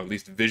 at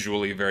least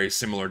visually very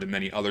similar to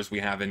many others we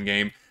have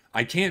in-game.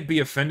 I can't be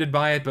offended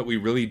by it, but we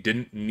really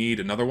didn't need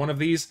another one of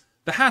these.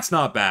 The hat's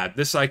not bad.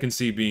 This I can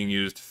see being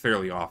used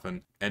fairly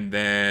often. And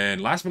then,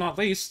 last but not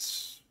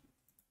least,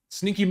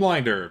 Sneaky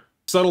Blinder.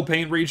 Subtle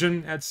paint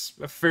region, that's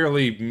a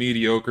fairly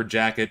mediocre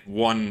jacket.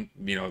 One,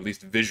 at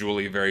least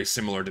visually very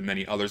similar to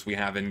many others we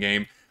have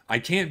in-game. I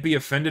can't be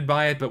offended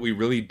by it, but we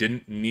really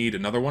didn't need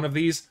another one of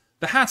these.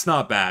 The hat's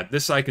not bad.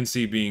 This I can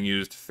see being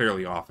used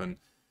fairly often.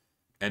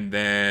 And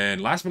then,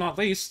 last but not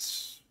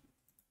least,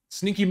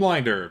 Sneaky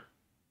Blinder.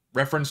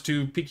 Reference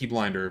to Peaky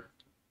Blinder,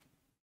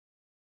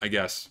 I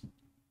guess.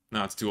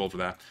 No, it's too old for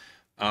that.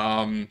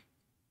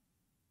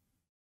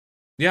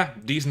 Yeah,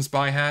 decent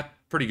spy hat.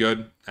 Pretty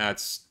good.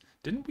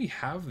 Didn't we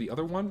have the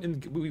other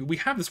one? We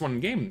have this one in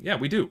game. Yeah,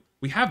 we do.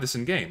 We have this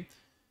in game.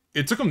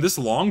 It took them this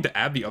long to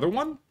add the other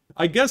one?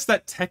 I guess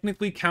that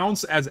technically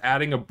counts as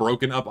adding a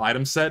broken up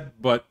item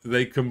set, but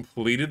they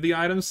completed the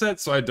item set,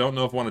 so I don't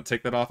know if I want to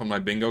take that off on my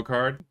bingo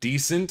card.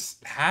 Decent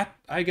hat,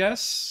 I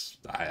guess.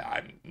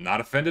 I'm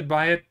not offended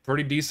by it.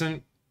 Pretty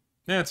decent.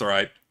 Yeah, it's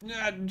alright.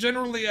 Yeah,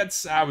 generally,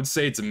 I would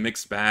say it's a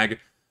mixed bag.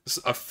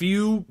 A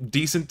few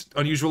decent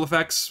unusual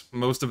effects.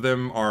 Most of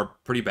them are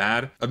pretty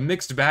bad. A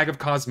mixed bag of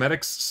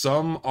cosmetics.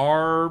 Some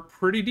are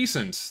pretty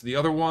decent. The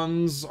other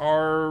ones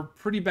are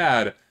pretty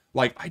bad.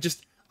 Like,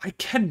 I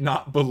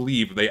cannot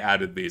believe they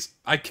added these.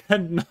 I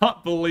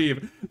cannot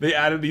believe they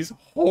added these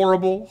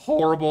horrible,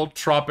 horrible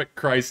Tropic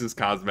Crisis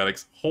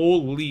cosmetics.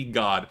 Holy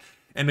God.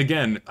 And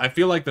again, I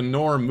feel like the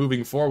norm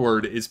moving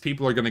forward is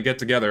people are going to get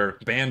together,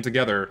 band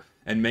together,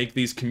 and make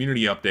these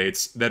community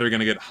updates that are going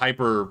to get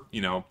hyper,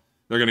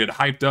 they're going to get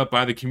hyped up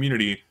by the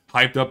community,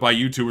 hyped up by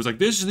YouTubers, like,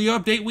 this is the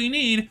update we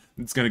need.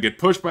 It's going to get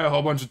pushed by a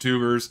whole bunch of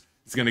tubers.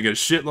 It's going to get a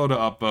shitload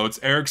of upvotes.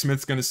 Eric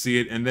Smith's going to see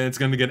it, and then it's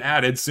going to get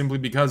added simply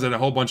because it had a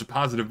whole bunch of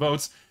positive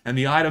votes, and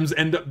the items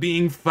end up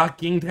being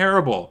fucking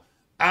terrible.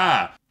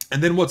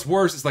 And then what's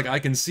worse is, like, I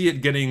can see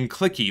it getting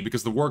clicky,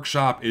 because the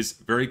workshop is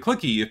very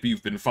clicky. If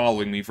you've been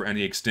following me for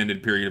any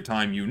extended period of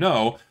time, you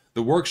know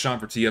the workshop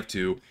for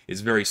TF2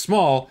 is very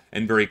small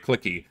and very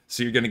clicky.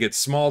 So you're going to get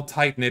small,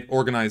 tight-knit,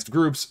 organized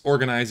groups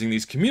organizing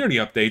these community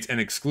updates and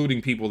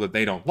excluding people that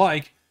they don't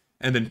like,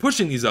 and then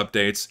pushing these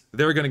updates.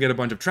 They're going to get a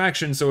bunch of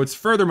traction, so it's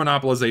further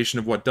monopolization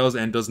of what does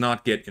and does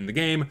not get in the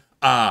game.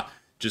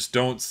 Just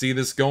don't see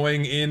this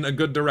going in a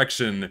good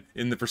direction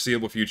in the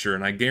foreseeable future,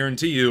 and I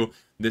guarantee you,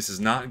 this is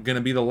not going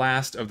to be the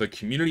last of the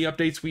community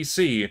updates we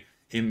see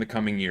in the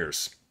coming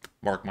years.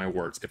 Mark my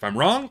words. If I'm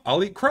wrong,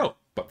 I'll eat crow.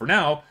 But for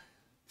now,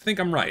 I think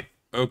I'm right.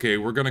 Okay,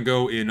 we're going to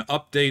go in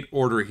update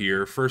order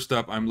here. First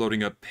up, I'm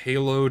loading up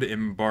Payload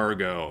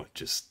Embargo.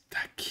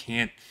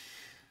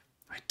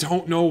 I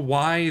don't know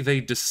why they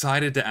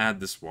decided to add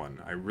this one.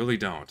 I really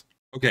don't.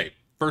 Okay,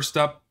 first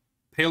up,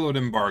 Payload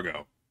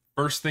Embargo.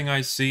 First thing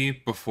I see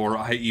before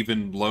I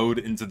even load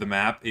into the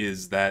map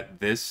is that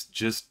this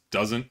just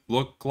doesn't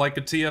look like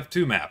a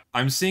TF2 map.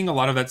 I'm seeing a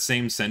lot of that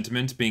same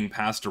sentiment being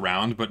passed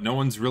around, but no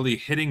one's really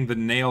hitting the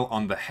nail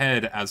on the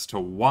head as to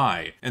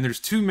why. And there's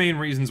two main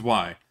reasons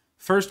why.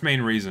 First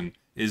main reason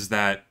is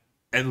that,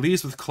 at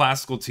least with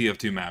classical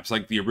TF2 maps,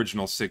 like the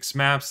original 6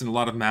 maps and a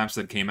lot of maps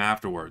that came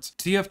afterwards,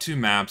 TF2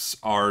 maps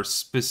are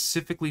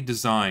specifically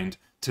designed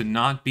to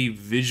not be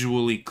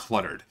visually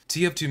cluttered.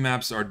 TF2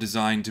 maps are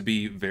designed to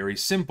be very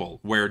simple,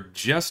 where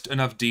just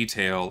enough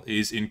detail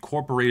is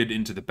incorporated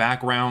into the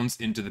backgrounds,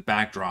 into the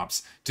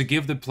backdrops, to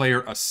give the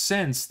player a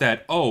sense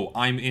that, oh,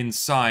 I'm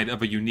inside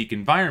of a unique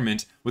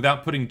environment,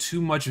 without putting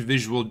too much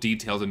visual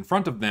details in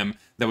front of them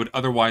that would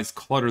otherwise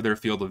clutter their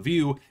field of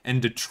view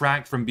and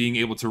detract from being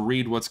able to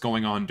read what's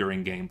going on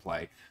during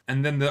gameplay.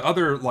 And then the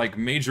other, like,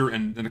 major,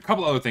 and a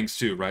couple other things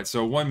too, right?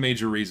 So one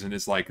major reason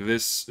is, like,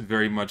 this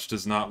very much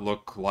does not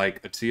look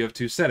like a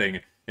TF2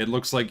 setting. It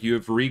looks like you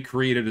have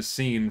recreated a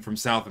scene from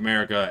South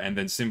America and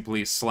then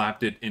simply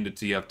slapped it into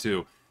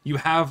TF2. You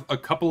have a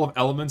couple of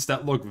elements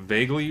that look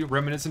vaguely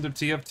reminiscent of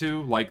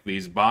TF2, like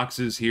these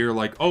boxes here,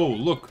 like, oh,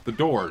 look, the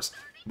doors.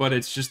 But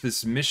it's just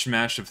this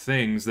mishmash of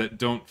things that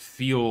don't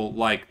feel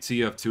like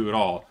TF2 at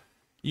all.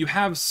 You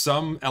have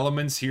some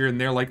elements here and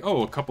there, like,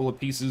 oh, a couple of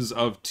pieces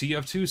of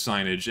TF2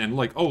 signage, and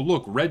like, oh,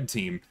 look, red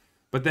team.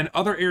 But then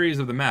other areas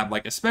of the map,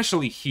 like,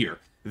 especially here,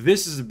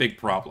 this is a big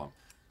problem.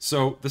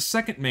 So the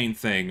second main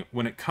thing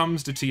when it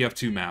comes to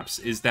TF2 maps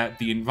is that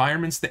the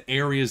environments, the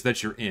areas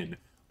that you're in,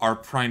 are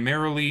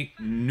primarily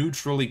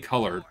neutrally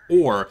colored,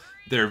 or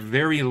they're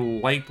very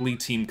lightly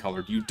team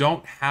colored. You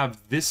don't have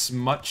this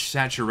much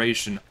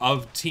saturation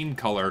of team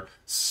color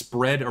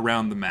spread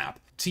around the map.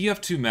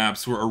 TF2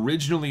 maps were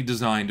originally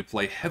designed to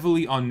play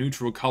heavily on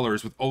neutral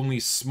colors with only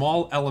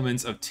small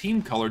elements of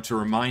team color to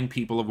remind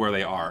people of where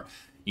they are.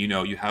 You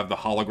know, you have the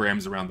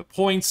holograms around the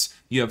points,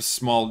 you have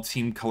small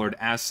team-colored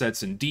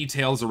assets and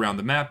details around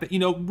the map that, you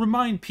know,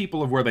 remind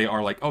people of where they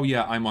are, like, oh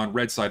yeah, I'm on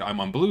red side, I'm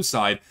on blue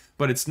side,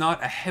 but it's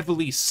not a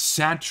heavily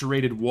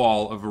saturated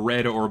wall of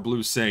red or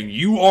blue saying,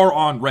 you are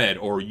on red,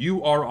 or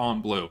you are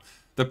on blue.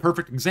 The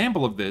perfect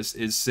example of this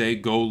is, say,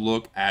 go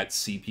look at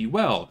CP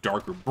Well.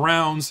 Darker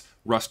browns,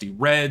 rusty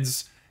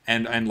reds,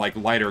 and like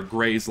lighter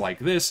grays like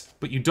this,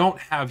 but you don't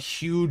have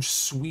huge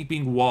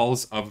sweeping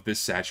walls of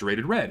this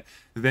saturated red.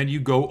 Then you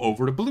go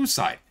over to blue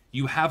side.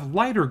 You have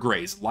lighter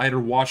grays, lighter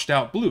washed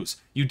out blues.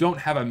 You don't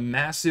have a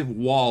massive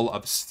wall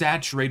of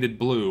saturated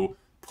blue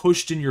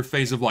pushed in your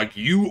face of like,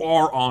 you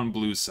are on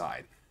blue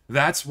side.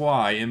 That's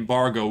why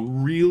Embargo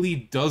really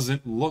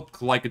doesn't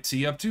look like a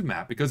TF2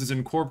 map, because it's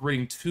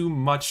incorporating too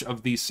much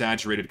of these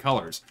saturated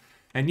colors.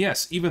 And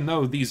yes, even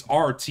though these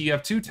are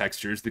TF2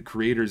 textures, the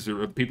creators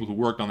or people who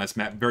worked on this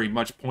map very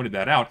much pointed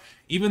that out,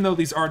 even though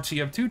these are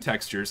TF2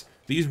 textures,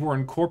 these were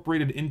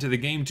incorporated into the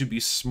game to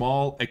be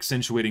small,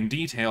 accentuating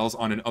details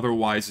on an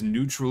otherwise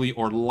neutrally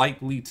or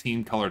lightly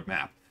team-colored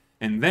map.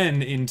 And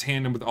then, in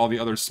tandem with all the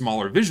other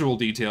smaller visual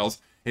details,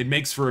 it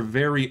makes for a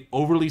very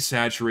overly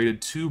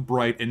saturated, too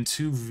bright, and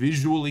too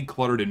visually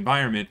cluttered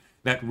environment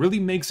that really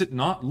makes it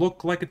not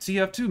look like a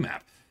TF2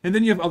 map. And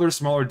then you have other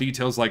smaller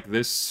details like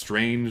this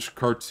strange,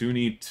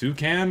 cartoony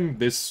toucan.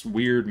 This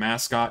weird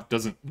mascot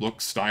doesn't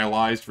look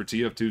stylized for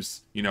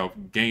TF2's, you know,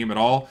 game at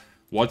all.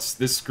 What's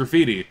this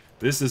graffiti?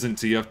 This isn't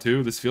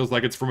TF2. This feels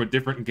like it's from a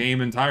different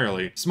game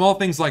entirely. Small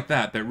things like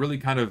that that really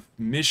kind of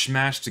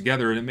mishmash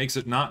together, and it makes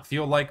it not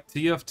feel like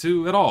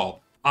TF2 at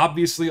all.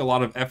 Obviously, a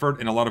lot of effort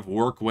and a lot of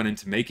work went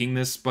into making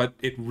this, but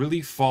it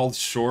really falls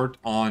short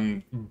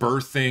on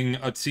birthing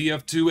a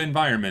TF2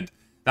 environment.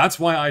 That's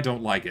why I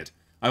don't like it.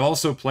 I've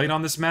also played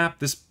on this map.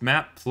 This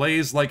map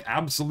plays like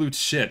absolute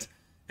shit.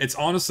 It's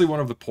honestly one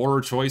of the poorer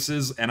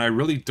choices, and I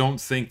really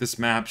don't think this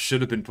map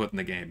should have been put in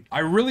the game. I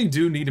really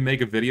do need to make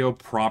a video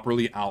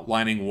properly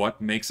outlining what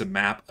makes a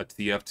map a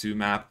TF2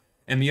 map,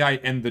 and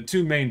the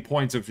two main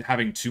points of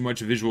having too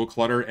much visual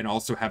clutter and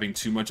also having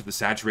too much of the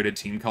saturated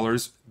team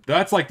colors.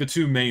 That's like the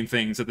two main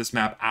things that this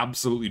map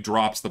absolutely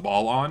drops the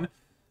ball on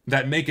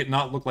that make it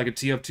not look like a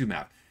TF2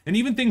 map. And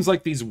even things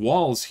like these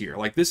walls here,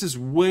 like this is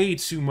way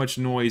too much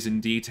noise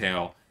and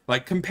detail.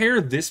 Like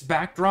compare this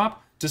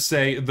backdrop to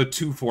say the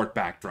 2-fort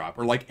backdrop,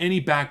 or like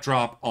any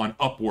backdrop on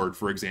Upward,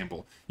 for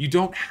example. You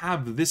don't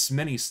have this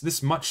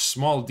much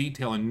small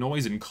detail and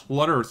noise and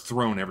clutter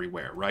thrown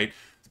everywhere, right?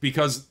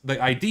 Because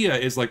the idea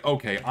is like,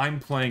 okay,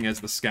 I'm playing as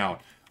the scout.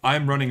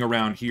 I'm running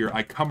around here,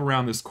 I come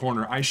around this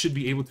corner, I should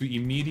be able to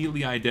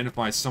immediately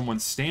identify someone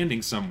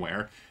standing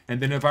somewhere, and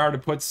then if I were to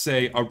put,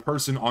 say, a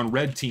person on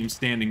red team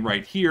standing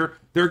right here,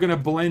 they're going to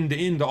blend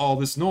into all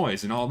this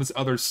noise and all this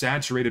other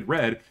saturated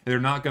red, and they're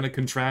not going to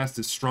contrast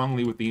as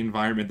strongly with the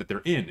environment that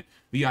they're in.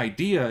 The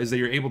idea is that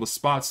you're able to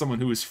spot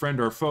someone who is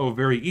friend or foe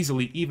very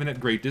easily, even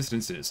at great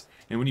distances.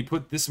 And when you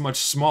put this much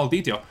small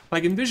detail,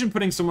 like envision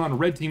putting someone on a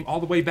red team all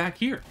the way back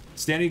here,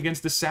 standing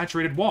against this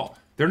saturated wall.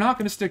 They're not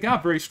going to stick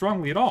out very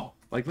strongly at all.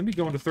 Like, let me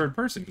go into third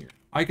person here.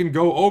 I can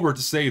go over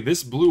to, say,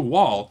 this blue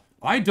wall.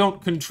 I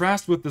don't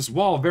contrast with this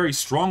wall very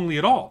strongly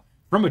at all.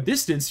 From a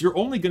distance, you're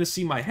only going to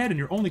see my head and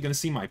you're only going to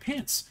see my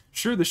pants.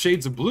 Sure, the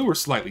shades of blue are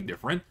slightly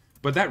different,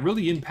 but that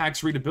really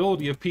impacts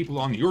readability of people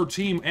on your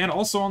team and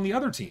also on the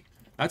other team.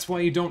 That's why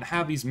you don't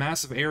have these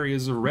massive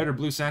areas of red or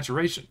blue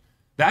saturation.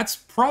 That's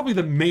probably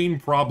the main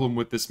problem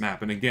with this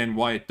map, and again,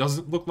 why it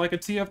doesn't look like a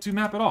TF2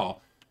 map at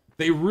all.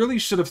 They really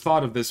should have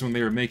thought of this when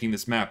they were making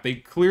this map. They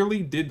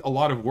clearly did a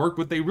lot of work,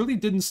 but they really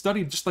didn't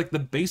study just like the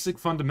basic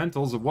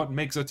fundamentals of what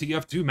makes a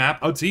TF2 map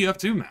a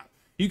TF2 map.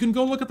 You can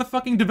go look at the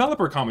fucking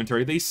developer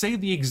commentary. They say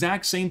the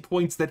exact same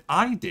points that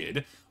I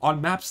did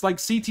on maps like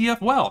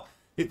CTF Well.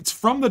 It's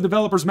from the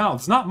developer's mouth.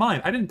 It's not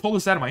mine. I didn't pull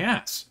this out of my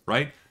ass,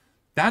 right?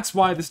 That's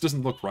why this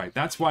doesn't look right.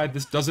 That's why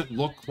this doesn't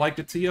look like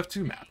a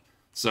TF2 map.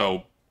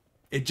 So,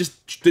 it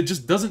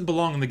just doesn't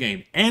belong in the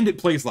game. And it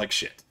plays like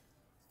shit.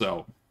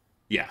 So,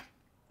 yeah.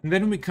 And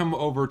then when we come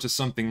over to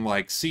something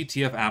like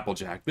CTF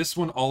Applejack, this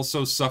one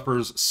also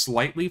suffers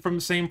slightly from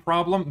the same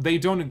problem. They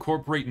don't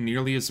incorporate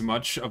nearly as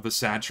much of the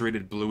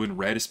saturated blue and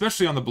red,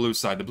 especially on the blue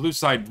side. The blue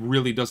side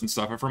really doesn't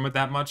suffer from it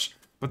that much,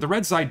 but the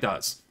red side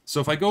does. So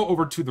if I go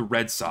over to the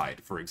red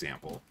side, for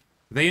example,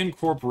 they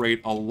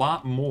incorporate a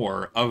lot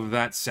more of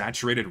that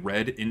saturated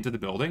red into the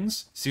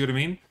buildings. See what I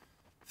mean?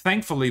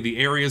 Thankfully, the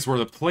areas where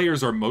the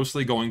players are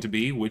mostly going to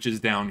be, which is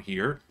down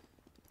here,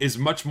 is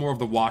much more of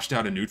the washed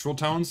out and neutral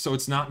tones, so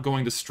it's not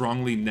going to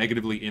strongly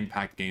negatively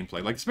impact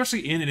gameplay. Like,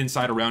 especially in and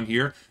inside around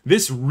here,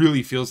 this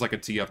really feels like a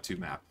TF2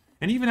 map.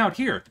 And even out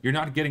here, you're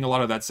not getting a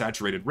lot of that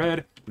saturated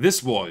red.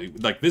 This wall,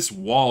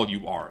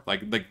 you are.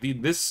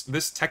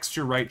 This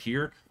texture right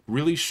here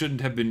really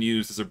shouldn't have been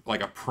used as a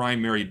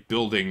primary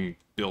building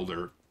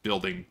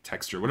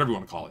texture, whatever you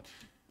want to call it.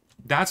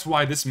 That's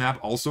why this map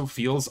also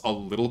feels a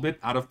little bit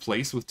out of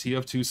place with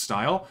TF2's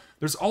style.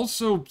 There's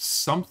also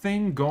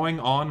something going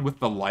on with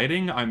the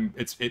lighting.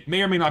 It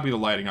may or may not be the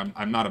lighting.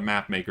 I'm not a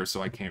map maker,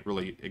 so I can't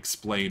really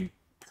explain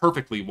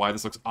perfectly why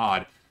this looks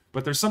odd.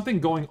 But there's something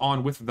going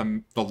on with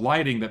the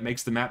lighting that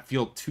makes the map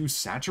feel too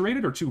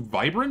saturated or too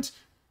vibrant.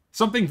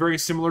 Something very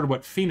similar to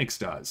what Phoenix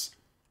does.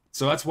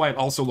 So that's why it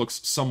also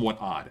looks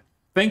somewhat odd.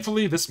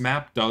 Thankfully, this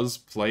map does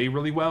play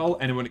really well,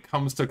 and when it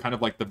comes to kind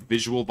of like the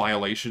visual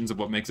violations of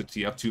what makes a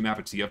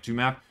TF2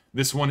 map,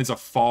 this one is a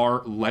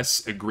far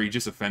less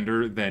egregious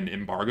offender than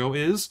Embargo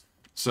is.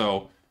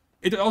 So,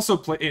 it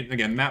also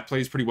again, map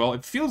plays pretty well.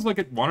 It feels like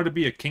it wanted to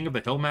be a King of the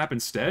Hill map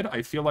instead.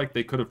 I feel like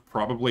they could have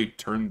probably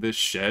turned this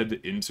shed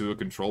into a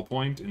control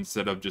point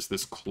instead of just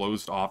this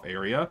closed off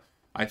area.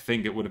 I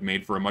think it would have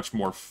made for a much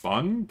more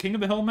fun King of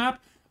the Hill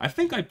map. I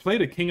think I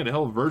played a King of the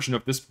Hill version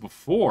of this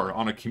before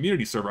on a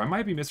community server. I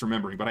might be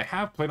misremembering, but I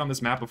have played on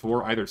this map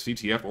before, either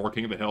CTF or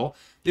King of the Hill.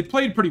 It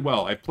played pretty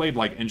well. I played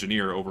like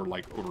Engineer over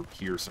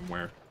here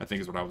somewhere, I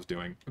think is what I was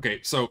doing. Okay,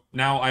 so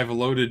now I've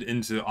loaded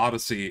into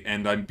Odyssey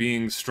and I'm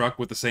being struck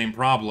with the same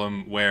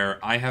problem where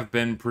I have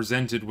been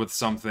presented with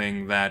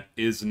something that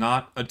is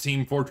not a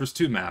Team Fortress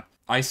 2 map.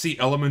 I see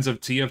elements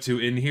of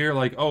TF2 in here,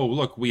 like, oh,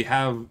 look, we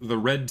have the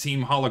red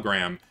team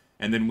hologram.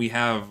 And then we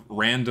have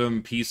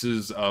random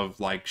pieces of,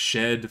 like,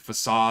 shed,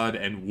 facade,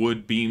 and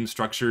wood beam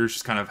structures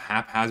just kind of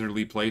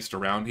haphazardly placed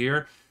around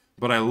here.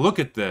 But I look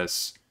at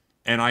this,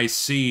 and I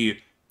see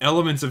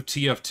elements of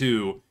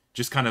TF2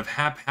 just kind of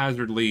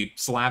haphazardly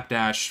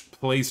slapdash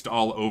placed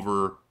all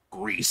over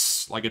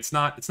Greece. Like, it's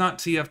not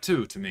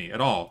TF2 to me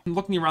at all. I'm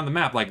looking around the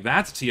map, like,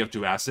 that's a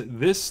TF2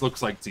 asset. This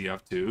looks like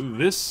TF2.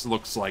 This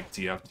looks like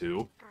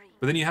TF2.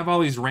 But then you have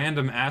all these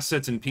random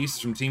assets and pieces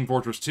from Team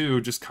Fortress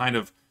 2 just kind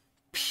of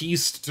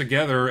pieced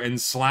together and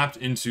slapped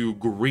into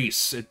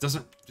Greece. It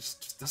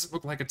just doesn't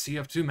look like a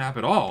TF2 map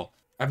at all.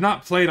 I've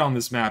not played on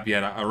this map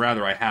yet, or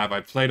rather I have.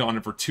 I played on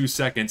it for 2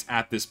 seconds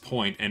at this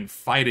point, and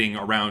fighting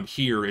around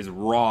here is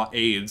raw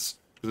AIDS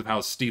because of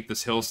how steep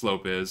this hill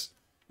slope is.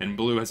 And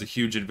blue has a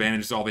huge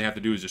advantage, so all they have to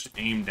do is just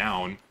aim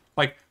down.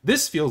 Like,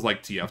 this feels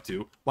like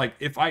TF2. Like,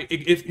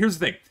 here's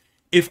the thing.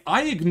 If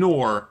I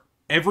ignore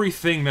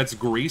everything that's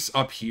Greece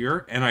up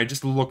here, and I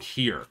just look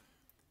here,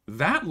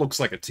 that looks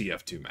like a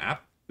TF2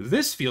 map.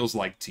 This feels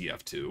like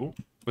TF2,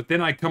 but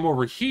then I come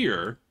over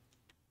here,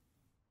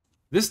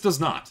 this does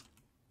not.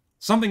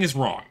 Something is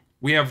wrong.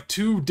 We have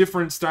 2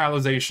 different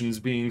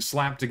stylizations being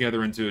slapped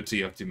together into a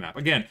TF2 map.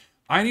 Again,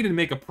 I need to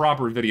make a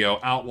proper video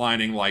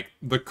outlining, like,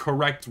 the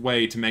correct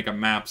way to make a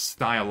map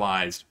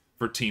stylized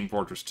for Team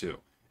Fortress 2,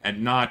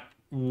 and not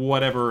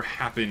whatever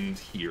happened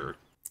here.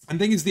 And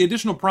the thing is, the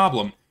additional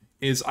problem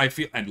is I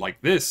feel, and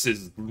like this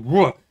is,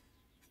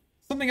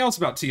 something else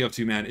about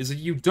TF2, man, is that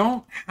you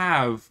don't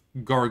have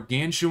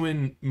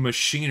gargantuan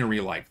machinery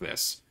like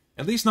this.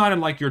 At least not in,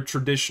 like, your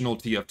traditional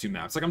TF2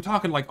 maps. Like, I'm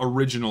talking, like,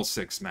 original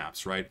 6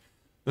 maps, right?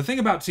 The thing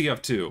about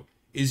TF2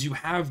 is you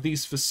have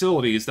these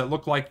facilities that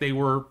look like they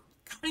were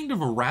kind of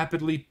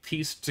rapidly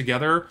pieced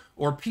together,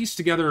 or pieced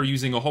together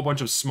using a whole bunch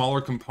of smaller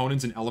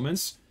components and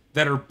elements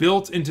that are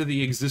built into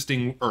the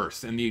existing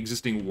Earth and the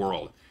existing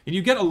world. And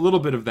you get a little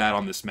bit of that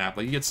on this map.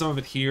 Like, you get some of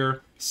it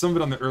here, some of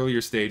it on the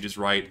earlier stages,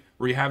 right?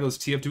 Where you have those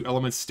TF2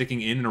 elements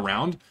sticking in and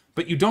around,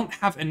 but you don't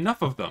have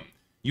enough of them.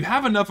 You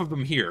have enough of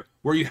them here,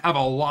 where you have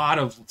a lot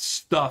of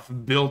stuff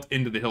built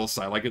into the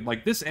hillside.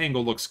 Like this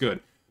angle looks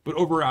good. But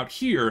over out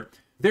here,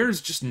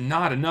 there's just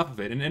not enough of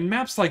it. And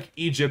maps like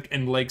Egypt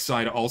and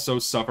Lakeside also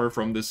suffer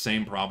from this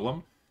same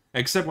problem.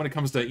 Except when it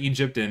comes to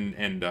Egypt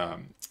and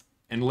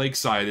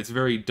Lakeside, it's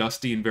very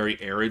dusty and very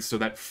arid, so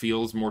that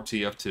feels more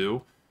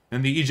TF2.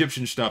 And the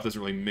Egyptian stuff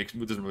doesn't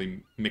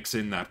really mix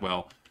in that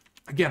well.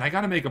 Again, I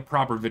gotta make a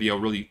proper video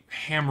really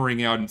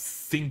hammering out and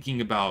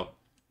thinking about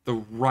the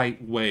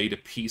right way to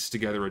piece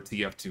together a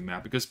TF2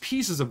 map, because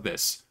pieces of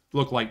this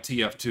look like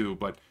TF2,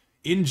 but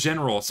in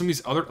general, some of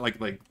these other, like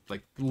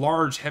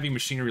large, heavy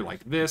machinery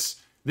like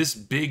this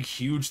big,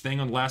 huge thing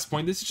on the last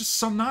point, this is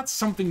just not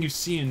something you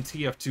see in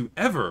TF2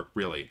 ever,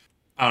 really.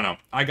 I don't know.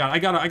 I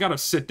gotta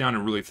sit down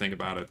and really think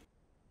about it.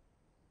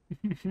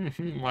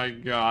 My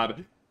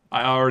god.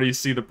 I already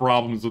see the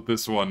problems with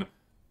this one.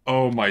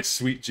 Oh my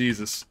sweet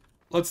Jesus.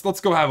 Let's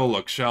go have a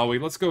look, shall we?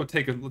 Let's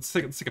take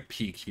a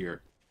peek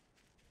here.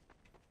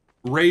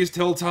 Raised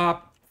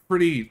hilltop,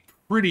 pretty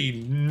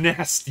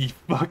nasty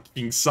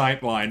fucking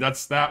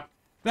sightline.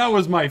 That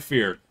was my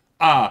fear.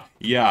 Ah,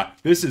 yeah,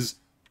 this is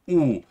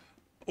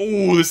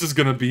this is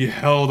gonna be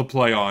hell to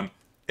play on.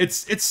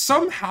 It's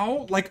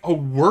somehow like a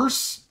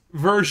worse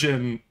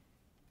version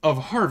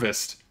of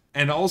Harvest.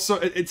 And also,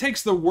 it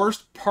takes the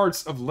worst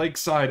parts of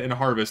Lakeside and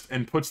Harvest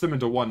and puts them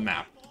into one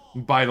map,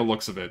 by the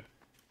looks of it.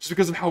 Just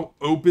because of how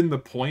open the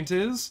point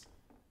is.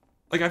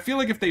 Like, I feel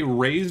like if they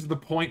raised the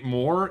point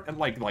more, and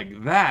like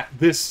that,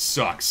 this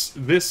sucks.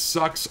 This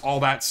sucks, all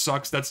that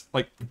sucks. That's,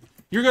 like,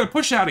 you're gonna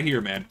push out of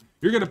here, man.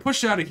 You're gonna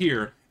push out of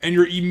here, and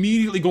you're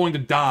immediately going to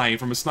die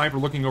from a sniper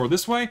looking over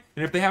this way,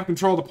 and if they have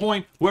control of the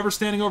point, whoever's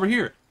standing over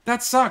here.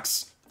 That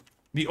sucks.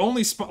 The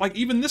only spawn, like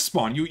even this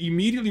spawn, you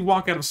immediately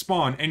walk out of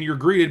spawn and you're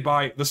greeted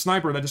by the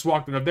sniper that just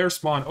walked out of their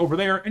spawn over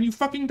there and you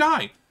fucking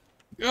die.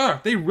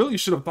 Ugh, they really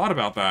should have thought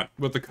about that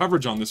with the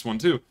coverage on this one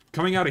too.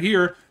 Coming out of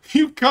here,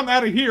 you come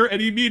out of here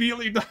and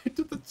immediately die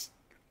to the...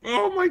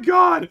 Oh my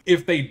god!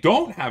 If they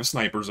don't have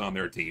snipers on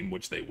their team,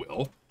 which they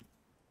will,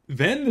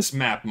 then this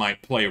map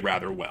might play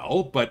rather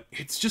well, but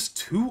it's just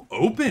too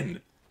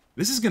open.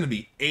 This is going to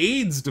be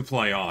AIDS to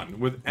play on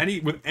with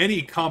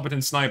any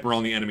competent sniper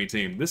on the enemy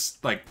team. This,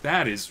 like,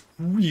 that is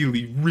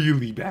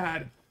really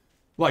bad.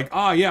 Like,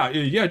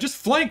 yeah, just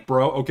flank,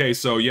 bro. Okay,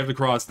 so you have to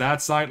cross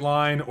that sight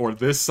line or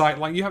this sight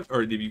line.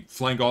 Or if you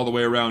flank all the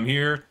way around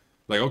here,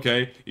 like,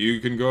 okay, you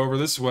can go over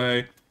this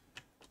way,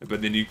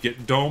 but then you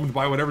get domed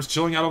by whatever's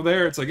chilling out over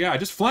there. It's like, yeah,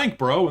 just flank,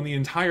 bro, and the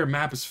entire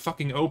map is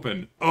fucking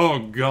open. Oh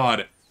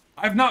god,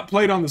 I've not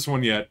played on this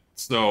one yet,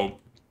 so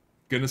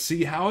gonna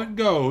see how it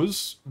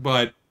goes,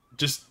 but.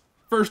 Just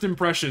first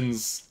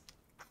impressions,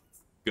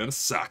 gonna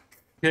suck.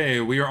 Okay,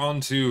 we are on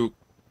to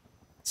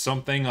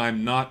something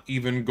I'm not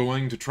even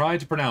going to try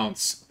to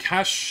pronounce.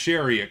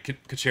 Cacheria.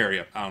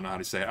 I don't know how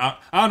to say it. I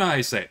don't know how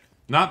you say it.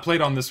 Not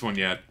played on this one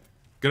yet.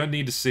 Gonna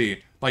need to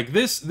see. Like,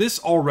 this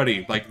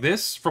already, like,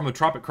 this from the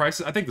Tropic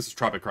Crisis, I think this is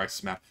Tropic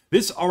Crisis map.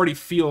 This already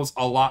feels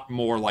a lot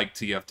more like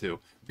TF2.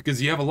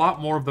 Because you have a lot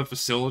more of the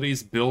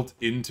facilities built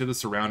into the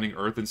surrounding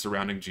earth and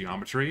surrounding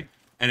geometry.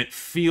 And it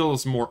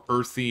feels more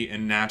earthy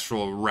and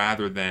natural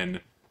rather than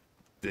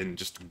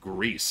just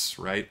Greece,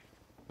 right?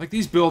 Like,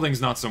 these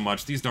buildings, not so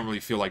much. These don't really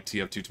feel like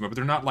TF2 too much, but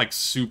they're not, like,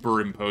 super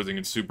imposing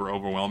and super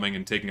overwhelming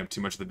and taking up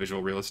too much of the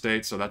visual real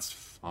estate, so that's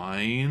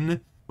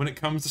fine when it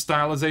comes to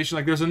stylization.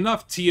 Like, there's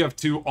enough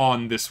TF2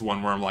 on this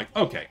one where I'm like,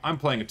 okay, I'm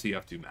playing a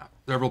TF2 map.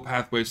 Several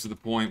pathways to the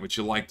point, which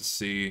you like to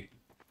see.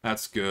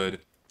 That's good.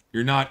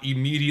 You're not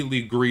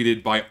immediately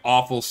greeted by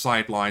awful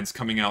sight lines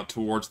coming out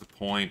towards the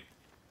point.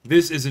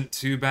 This isn't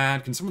too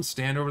bad. Can someone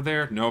stand over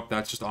there? Nope,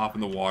 that's just off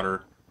in the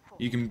water.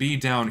 You can be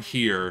down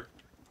here.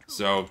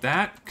 So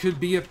that could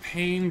be a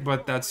pain,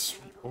 but that's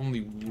only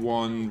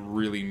one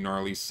really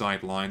gnarly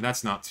sight line.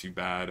 That's not too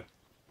bad.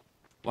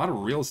 A lot of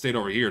real estate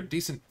over here.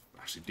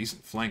 Actually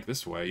decent flank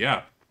this way,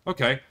 yeah.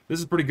 Okay, this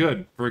is pretty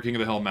good for a King of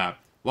the Hill map.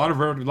 A lot of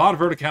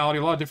verticality,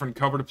 a lot of different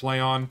cover to play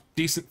on.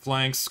 Decent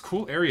flanks,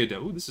 cool area.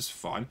 Ooh, this is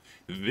fun.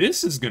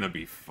 This is gonna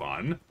be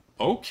fun.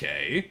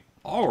 Okay.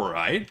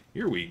 Alright,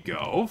 here we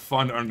go.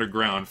 Fun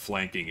underground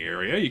flanking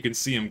area. You can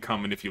see him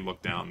coming if you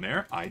look down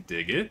there. I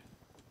dig it.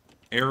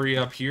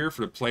 Area up here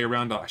for the play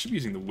around. I should be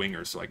using the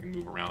winger so I can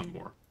move around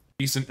more.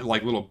 Decent,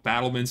 like, little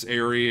battlements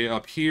area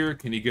up here.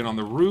 Can you get on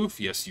the roof?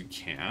 Yes, you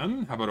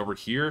can. How about over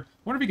here? I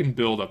wonder if you can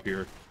build up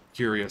here.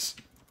 Curious.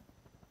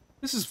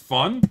 This is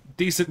fun.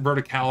 Decent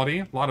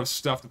verticality. A lot of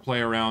stuff to play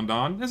around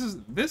on.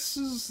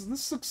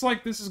 This looks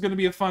like this is going to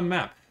be a fun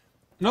map.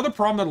 Another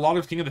problem that a lot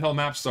of King of the Hill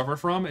maps suffer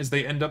from is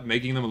they end up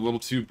making them a little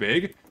too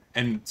big,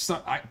 and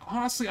so,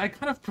 honestly, I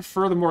kind of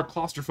prefer the more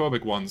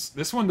claustrophobic ones.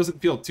 This one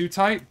doesn't feel too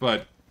tight,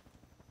 but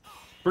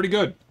pretty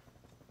good.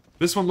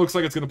 This one looks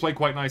like it's going to play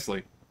quite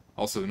nicely.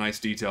 Also, a nice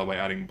detail by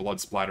adding blood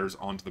splatters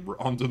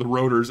onto the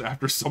rotors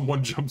after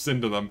someone jumps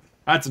into them.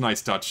 That's a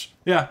nice touch.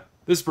 Yeah,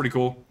 this is pretty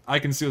cool. I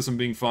can see this one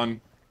being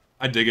fun.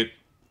 I dig it.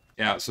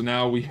 Yeah, so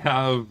now we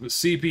have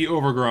CP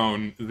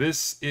Overgrown.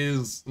 This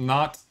is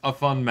not a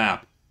fun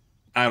map.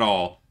 At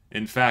all.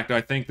 In fact,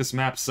 I think this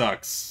map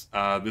sucks.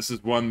 This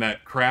is one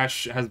that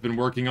Crash has been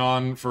working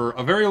on for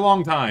a very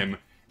long time,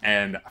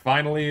 and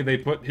finally they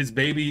put his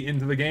baby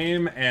into the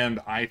game, and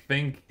I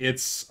think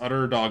it's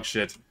utter dog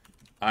shit.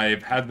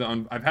 I've had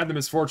the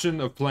misfortune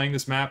of playing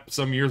this map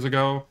some years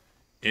ago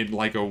in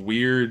like a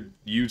weird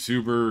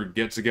YouTuber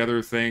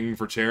get-together thing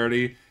for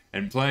charity,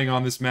 and playing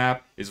on this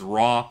map is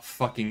raw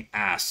fucking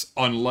ass,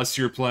 unless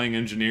you're playing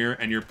Engineer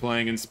and you're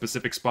playing in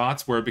specific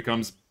spots where it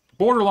becomes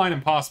borderline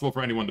impossible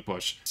for anyone to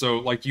push. So,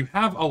 like, you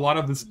have a lot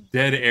of this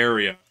dead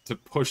area to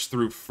push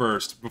through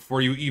first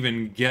before you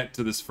even get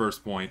to this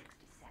first point.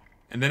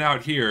 And then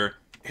out here,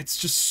 It's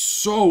just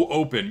so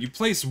open. You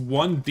place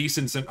one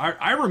decent...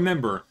 I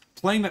remember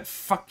playing that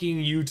fucking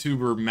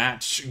YouTuber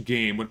match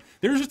game when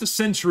there's just a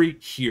sentry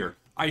here.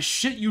 I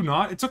shit you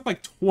not, it took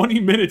like 20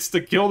 minutes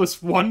to kill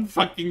this one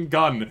fucking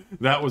gun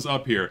that was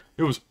up here.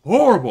 It was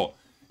horrible.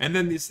 And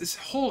then this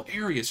whole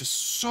area is just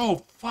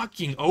so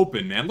fucking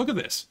open, man. Look at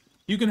this.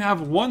 You can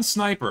have one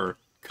sniper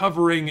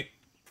covering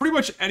pretty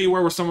much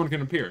anywhere where someone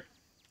can appear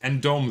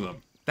and dome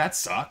them. That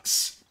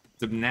sucks.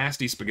 It's a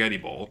nasty spaghetti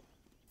bowl.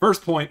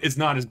 First point is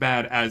not as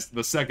bad as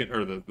the second,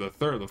 or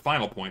the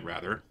final point,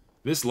 rather.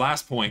 This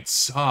last point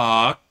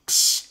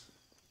sucks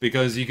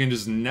because you can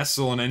just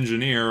nestle an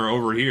engineer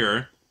over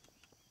here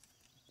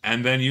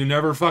and then you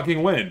never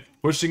fucking win.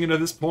 Pushing into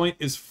this point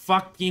is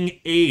fucking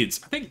AIDS.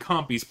 I think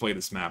compies play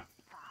this map.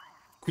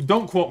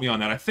 Don't quote me on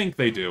that. I think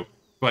they do.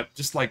 But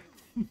just like,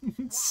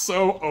 it's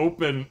so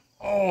open.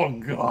 Oh,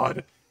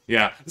 God.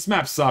 Yeah, this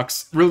map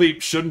sucks. Really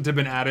shouldn't have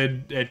been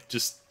added.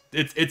 It's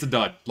a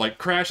dud. Like,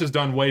 Crash has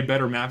done way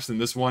better maps than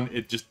this one.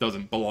 It just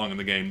doesn't belong in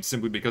the game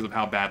simply because of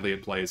how badly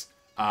it plays.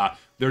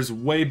 There's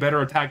way better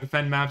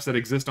attack-defend maps that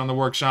exist on the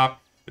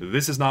workshop.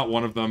 This is not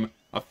one of them.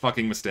 A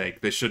fucking mistake.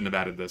 They shouldn't have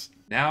added this.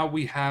 Now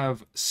we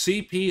have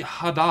CP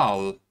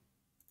Hadal.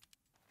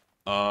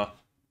 At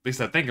least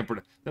I think is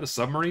that a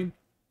submarine?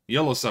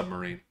 Yellow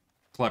submarine.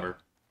 Clever.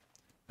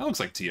 That looks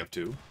like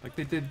TF2. Like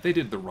they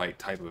did the right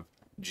type of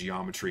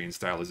geometry and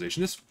stylization.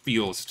 This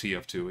feels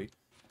TF2-y.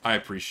 I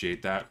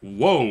appreciate that.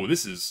 Whoa,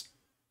 this is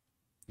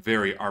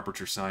very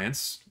aperture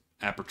science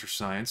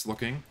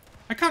looking.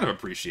 I kind of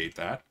appreciate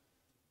that.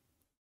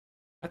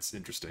 That's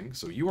interesting.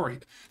 So you are...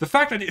 The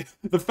fact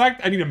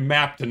I need a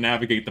map to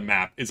navigate the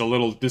map is a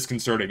little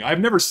disconcerting. I've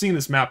never seen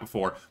this map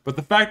before, but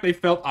the fact they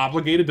felt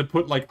obligated to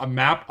put, like, a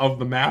map of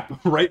the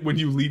map right when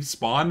you leave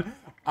spawn,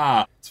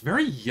 it's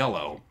very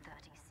yellow.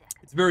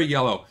 It's very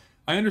yellow.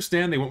 I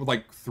understand they went with,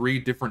 like, 3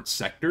 different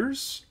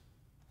sectors.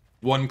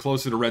 One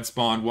closer to red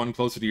spawn, one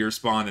closer to your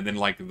spawn, and then,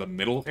 like, the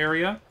middle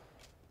area.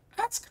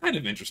 That's kind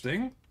of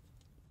interesting.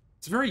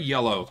 It's very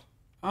yellow.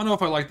 I don't know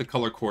if I like the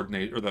color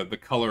coordinate, or the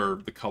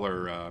color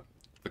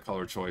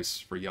choice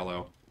for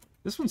yellow.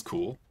 This one's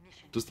cool.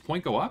 Does the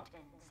point go up?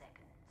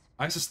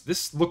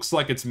 This looks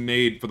like it's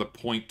made for the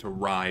point to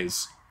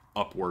rise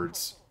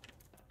upwards.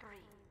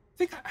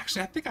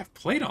 I think I've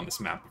played on this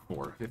map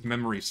before, if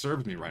memory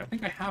serves me right. I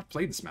think I have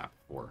played this map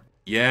before.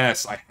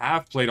 Yes, I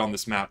have played on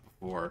this map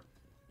before.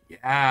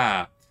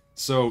 Yeah.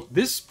 So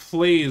this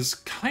plays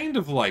kind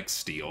of like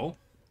Steel,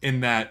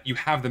 in that you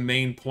have the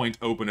main point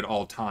open at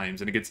all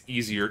times, and it gets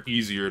easier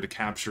to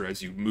capture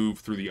as you move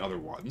through the other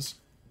ones.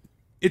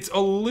 It's a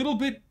little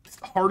bit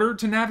harder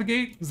to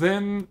navigate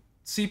than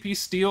CP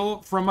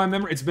Steel from my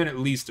memory. It's been at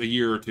least a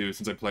year or two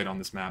since I played on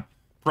this map.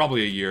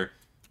 Probably a year.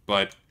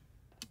 But,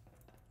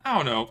 I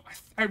don't know.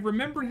 I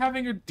remember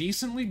having a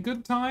decently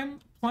good time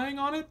playing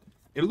on it.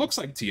 It looks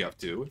like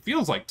TF2. It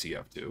feels like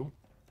TF2.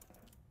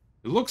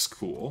 It looks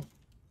cool.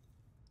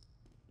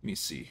 Let me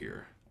see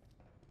here.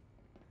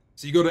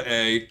 So you go to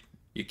A,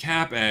 you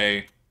cap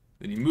A,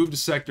 then you move to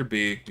Sector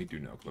B. Let me do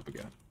no clip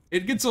again.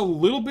 It gets a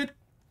little bit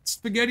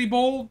spaghetti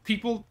bowl.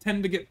 People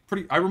tend to get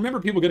pretty... I remember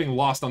people getting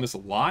lost on this a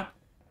lot.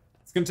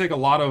 It's going to take a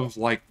lot of,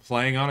 like,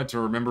 playing on it to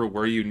remember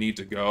where you need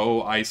to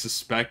go. I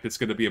suspect it's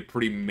going to be a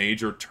pretty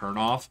major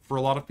turnoff for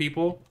a lot of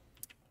people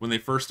when they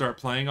first start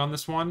playing on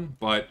this one,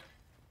 but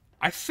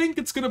I think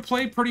it's going to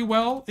play pretty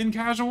well in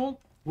casual.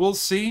 We'll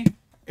see.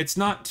 It's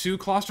not too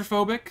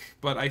claustrophobic,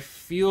 but I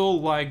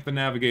feel like the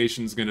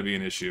navigation's going to be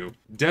an issue.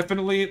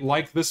 Definitely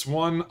like this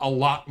one a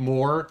lot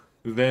more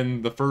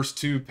than the first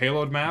 2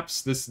 payload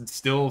maps. This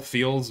still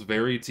feels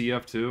very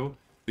TF2.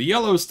 The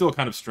yellow is still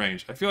kind of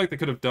strange. I feel like they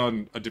could have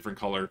done a different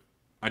color.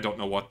 I don't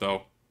know what,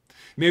 though.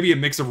 Maybe a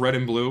mix of red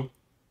and blue.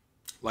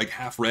 Like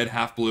half red,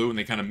 half blue, and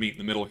they kind of meet in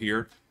the middle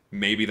here.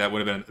 Maybe that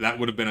would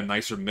have been a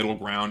nicer middle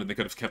ground, and they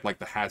could have kept, like,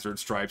 the hazard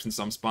stripes in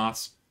some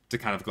spots to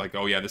kind of, like,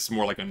 oh yeah, this is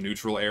more like a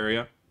neutral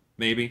area,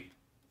 maybe,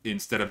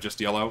 instead of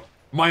just yellow.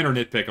 Minor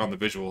nitpick on the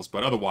visuals,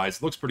 but otherwise,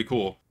 it looks pretty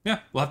cool. Yeah,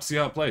 we'll have to see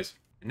how it plays.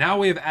 Now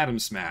we have Atom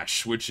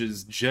Smash, which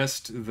is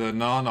just the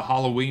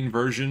non-Halloween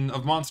version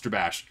of Monster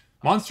Bash.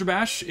 Monster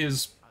Bash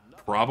is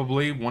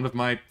probably one of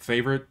my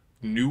favorite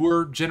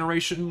newer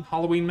generation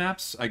Halloween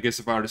maps. I guess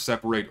if I were to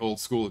separate old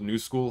school and new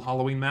school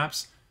Halloween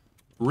maps.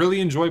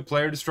 Really enjoy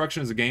Player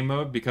Destruction as a game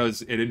mode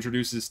because it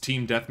introduces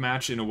Team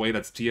Deathmatch in a way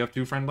that's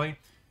TF2 friendly,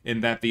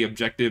 in that the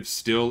objective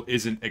still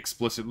isn't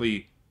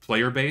explicitly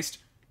player-based.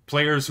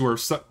 Players who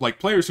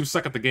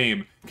suck at the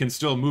game can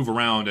still move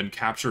around and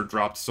capture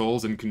dropped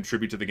souls and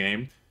contribute to the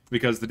game,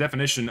 because the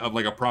definition of,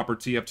 like, a proper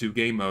TF2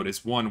 game mode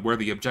is one where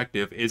the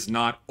objective is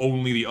not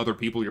only the other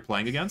people you're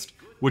playing against,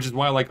 which is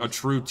why, like, a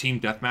true team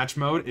deathmatch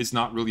mode is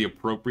not really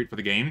appropriate for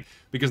the game,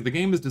 because the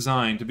game is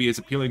designed to be as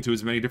appealing to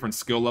as many different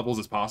skill levels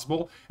as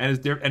possible,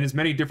 and as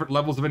many different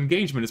levels of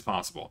engagement as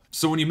possible.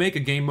 So when you make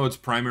a game mode's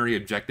primary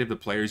objective the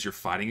players you're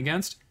fighting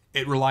against,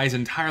 it relies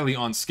entirely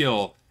on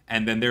skill,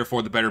 and then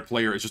therefore the better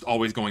player is just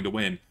always going to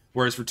win.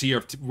 Whereas for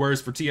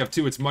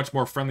TF2, it's much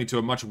more friendly to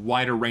a much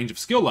wider range of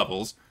skill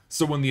levels,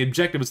 so when the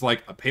objective is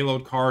like a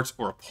payload cart,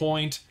 or a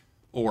point,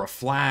 or a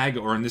flag,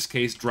 or in this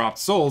case, dropped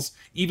souls,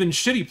 even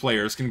shitty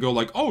players can go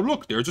like, oh,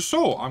 look, there's a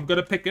soul. I'm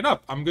gonna pick it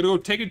up. I'm gonna go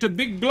take it to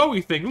big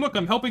glowy thing. Look,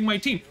 I'm helping my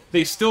team.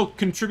 They still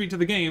contribute to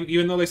the game,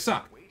 even though they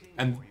suck.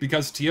 And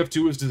because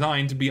TF2 is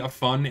designed to be a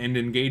fun and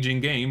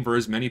engaging game for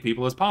as many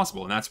people as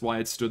possible, and that's why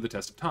it stood the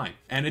test of time.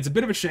 And it's a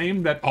bit of a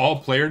shame that all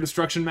player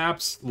destruction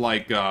maps,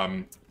 like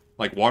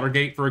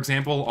Watergate, for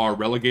example, are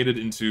relegated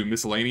into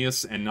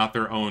miscellaneous and not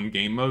their own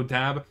game mode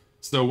tab.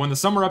 So when the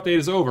summer update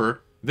is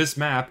over, this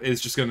map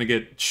is just going to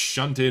get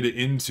shunted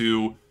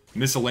into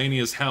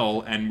miscellaneous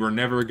hell, and we're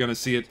never going to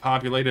see it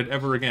populated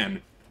ever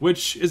again.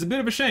 Which is a bit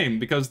of a shame,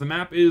 because the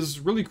map is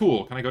really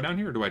cool. Can I go down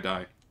here, or do I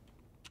die?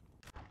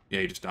 Yeah,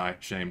 you just die.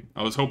 Shame.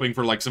 I was hoping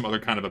for, like, some other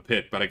kind of a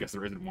pit, but I guess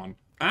there isn't one.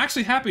 I'm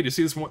actually happy to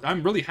see this one.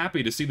 I'm really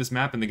happy to see this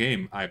map in the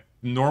game.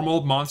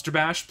 Normal Monster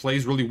Bash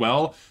plays really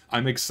well.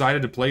 I'm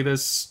excited to play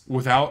this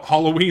without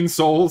Halloween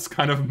souls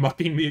kind of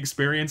mucking the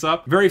experience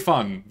up. Very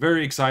fun.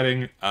 Very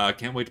exciting.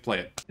 Can't wait to play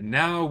it. And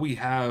now we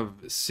have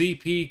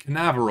CP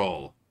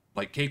Canaveral.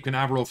 Like Cape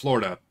Canaveral,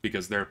 Florida,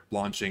 because they're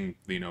launching,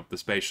 you know, the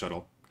space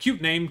shuttle.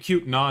 Cute name,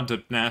 cute nod to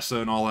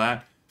NASA and all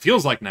that.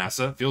 Feels like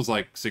NASA. Feels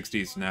like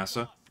 60s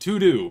NASA.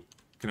 To-do.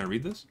 Can I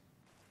read this?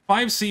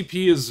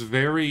 5CP is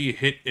very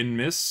hit and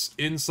miss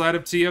inside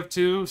of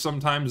TF2.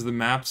 Sometimes the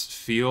maps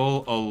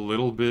feel a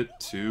little bit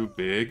too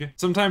big.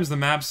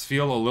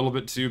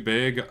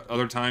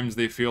 Other times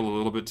they feel a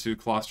little bit too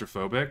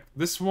claustrophobic.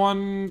 This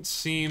one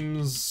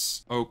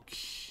seems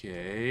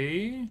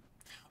okay.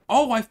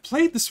 Oh, I've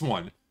played this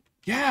one.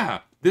 Yeah,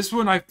 this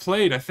one I've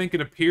played. I think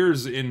it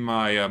appears in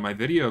my my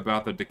video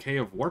about the decay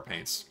of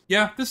Warpaints.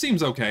 Yeah, this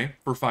seems okay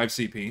for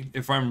 5CP.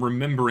 If I'm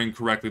remembering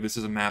correctly, this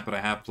is a map that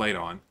I have played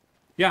on.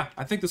 Yeah,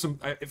 I think this one,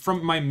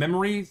 from my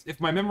memory, if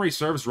my memory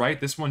serves right,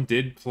 this one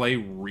did play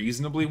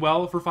reasonably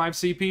well for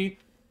 5CP.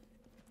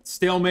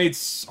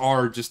 Stalemates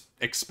are just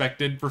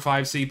expected for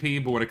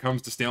 5CP, but when it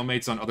comes to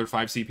stalemates on other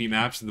 5CP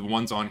maps, the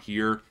ones on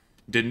here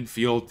didn't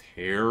feel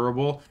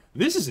terrible.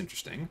 This is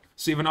interesting.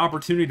 So you have an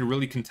opportunity to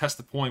really contest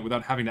the point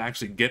without having to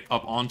actually get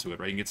up onto it,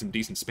 right? You can get some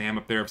decent spam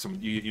up there.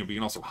 You know, you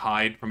can also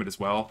hide from it as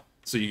well.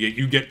 So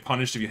you get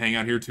punished if you hang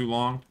out here too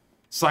long.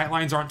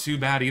 Sightlines aren't too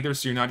bad either,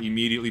 so you're not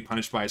immediately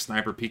punished by a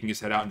sniper peeking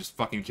his head out and just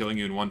fucking killing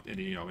you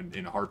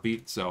in a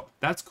heartbeat. So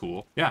that's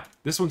cool. Yeah,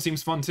 this one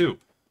seems fun too.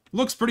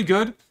 Looks pretty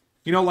good.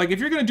 You know, like, if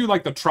you're gonna do,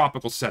 like, the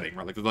tropical setting,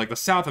 right, like the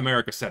South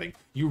America setting,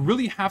 you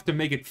really have to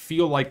make it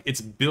feel like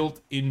it's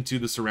built into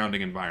the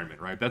surrounding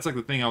environment, right? That's, like,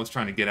 the thing I was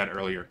trying to get at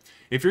earlier.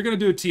 If you're gonna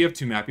do a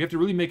TF2 map, you have to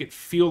really make it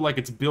feel like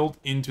it's built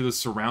into the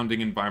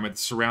surrounding environment,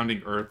 the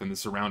surrounding Earth, and the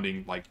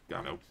surrounding, like, I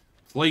don't know,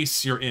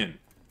 place you're in.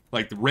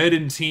 Like, the red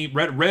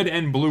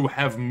and blue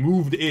have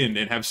moved in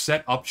and have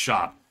set up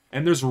shop.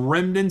 And there's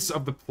remnants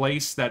of the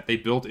place that they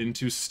built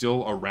into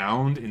still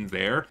around in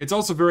there. It's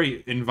also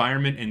very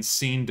environment and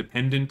scene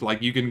dependent.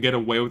 Like, you can get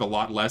away with a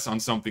lot less on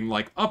something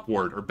like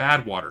Upward or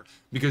Badwater,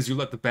 because you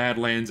let the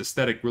Badlands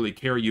aesthetic really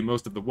carry you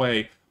most of the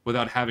way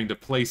without having to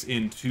place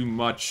in too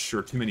much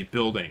or too many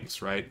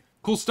buildings, right?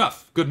 Cool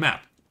stuff. Good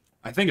map.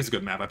 I think it's a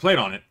good map. I played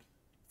on it.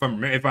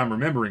 If I'm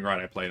remembering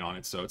right, I played on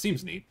it, so it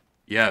seems neat.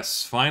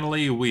 Yes,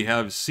 finally we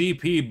have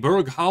CP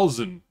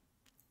Burghausen.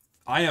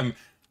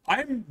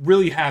 I'm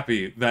really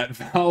happy that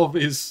Valve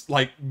is,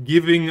 like,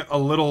 giving a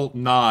little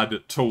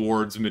nod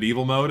towards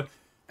medieval mode.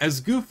 As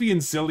goofy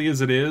and silly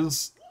as it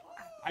is,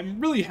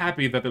 I'm really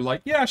happy that they're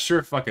like, yeah,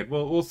 sure, fuck it.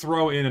 We'll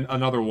throw in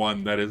another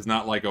one that is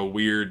not like a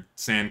weird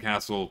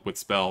sandcastle with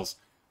spells.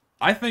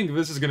 I think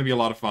this is going to be a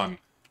lot of fun.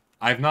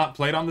 I've not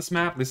played on this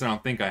map, at least I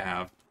don't think I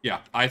have.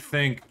 Yeah, I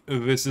think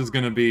this is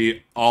going to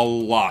be a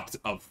lot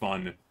of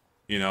fun,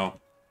 you know?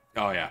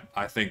 Oh yeah,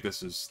 I think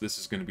this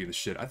is gonna be the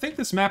shit. I think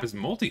this map is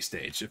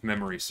multi-stage, if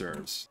memory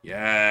serves.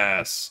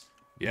 Yes!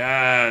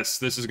 Yes!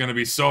 This is gonna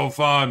be so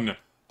fun!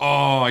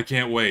 Oh, I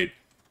can't wait.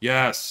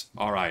 Yes!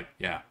 Alright,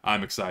 yeah,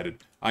 I'm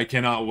excited. I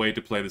cannot wait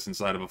to play this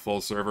inside of a full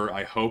server.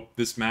 I hope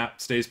this map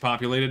stays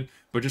populated,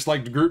 but just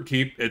like Group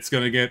Keep, it's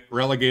gonna get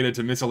relegated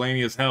to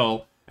miscellaneous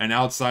hell, and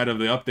outside of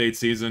the update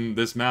season,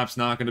 this map's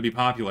not gonna be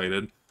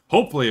populated.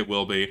 Hopefully it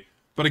will be.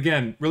 But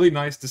again, really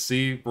nice to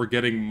see we're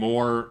getting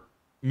more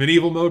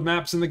medieval mode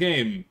maps in the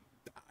game.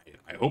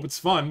 I hope it's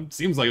fun.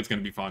 Seems like it's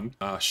gonna be fun.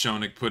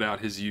 Shonik put out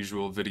his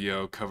usual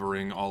video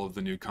covering all of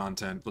the new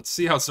content. Let's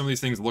see how some of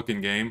these things look in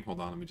game. Hold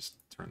on, let me just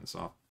turn this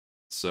off.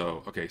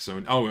 So, okay,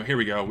 so, oh, here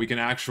we go. We can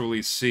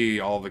actually see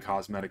all the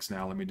cosmetics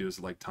now. Let me do this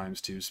at, like,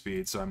 ×2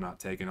 speed, so I'm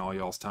not taking all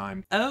y'all's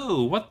time.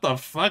 Oh, what the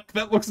fuck?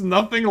 That looks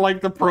nothing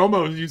like the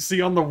promos you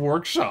see on the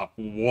workshop.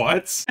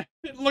 What?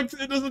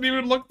 It doesn't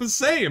even look the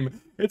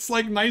same. It's,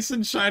 like, nice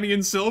and shiny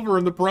and silver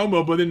in the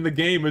promo, but in the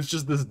game, it's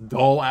just this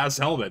dull-ass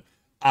helmet.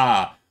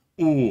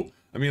 Ooh.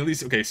 I mean, at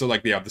least, okay, so,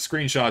 like, yeah, the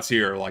screenshots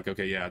here are like,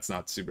 okay, yeah, it's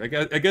not super... I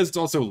guess it's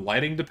also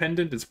lighting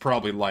dependent. It's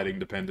probably lighting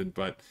dependent,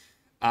 but,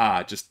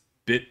 just...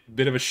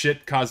 Bit of a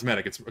shit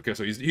cosmetic. It's okay,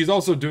 so he's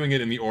also doing it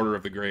in the order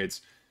of the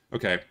grades.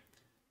 Okay.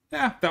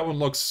 Yeah, that one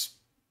looks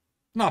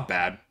not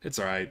bad. It's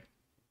alright.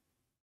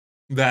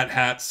 That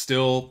hat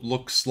still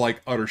looks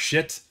like utter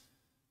shit.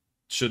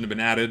 Shouldn't have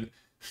been added.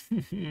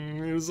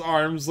 His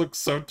arms look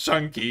so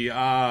chunky.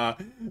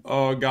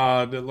 Oh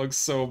god, it looks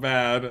so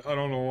bad. I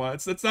don't know why.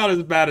 It's not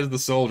as bad as the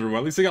soldier one.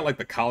 At least he got like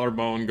the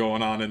collarbone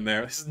going on in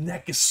there. His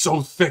neck is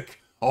so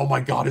thick. Oh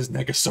my god, his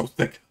neck is so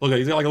thick. Look,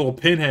 he's got like a little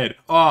pinhead.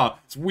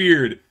 It's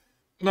weird.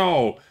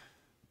 No.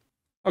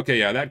 Okay,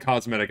 yeah, that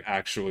cosmetic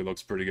actually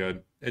looks pretty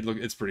good.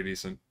 It's pretty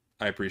decent.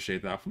 I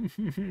appreciate that.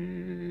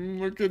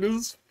 Look at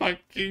his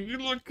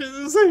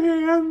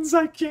hands.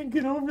 I can't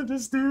get over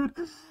this, dude.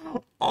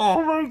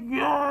 Oh my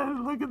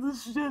god, look at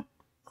this shit.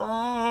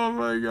 Oh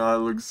my god, it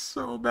looks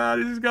so bad.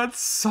 He's got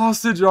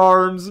sausage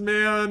arms,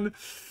 man.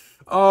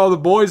 Oh, the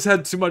boys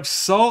had too much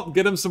salt.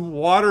 Get him some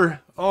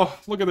water. Oh,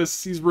 look at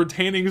this. He's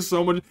retaining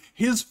so much.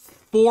 His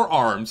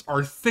forearms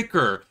are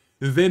thicker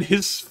than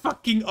his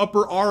fucking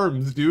upper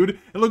arms, dude.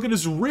 And look at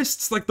his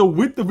wrists. Like, the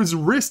width of his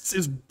wrists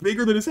is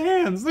bigger than his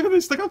hands. Look at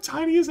this. Look how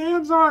tiny his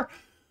hands are.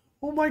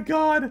 Oh my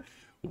god.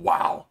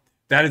 Wow.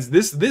 That is,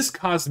 this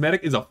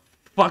cosmetic is a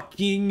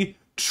fucking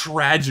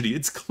tragedy.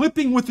 It's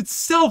clipping with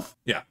itself.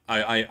 Yeah,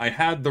 I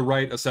had the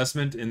right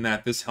assessment in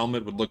that this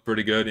helmet would look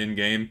pretty good in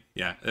game.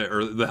 Yeah,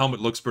 or the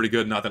helmet looks pretty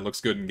good, not that it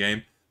looks good in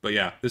game. But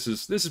yeah, this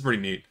is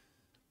pretty neat.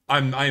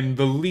 I'm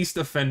the least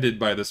offended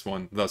by this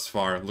one thus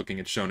far, looking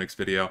at Shonik's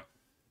video.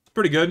 It's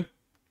pretty good.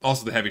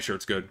 Also, the heavy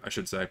shirt's good, I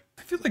should say.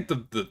 I feel like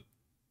the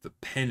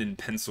pen and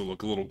pencil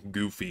look a little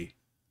goofy.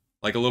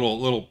 Like a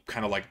little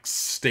kind of like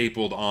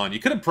stapled on. You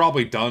could have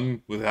probably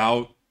done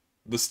without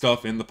the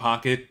stuff in the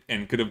pocket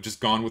and could have just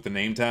gone with the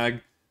name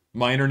tag.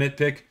 Minor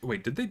nitpick.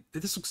 Wait,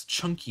 this looks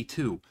chunky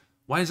too.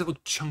 Why does it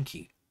look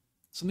chunky?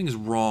 Something is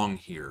wrong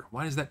here.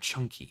 Why is that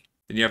chunky?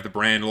 Then you have the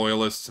Brand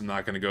Loyalist. I'm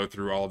not going to go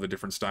through all of the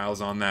different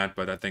styles on that,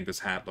 but I think this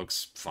hat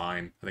looks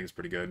fine. I think it's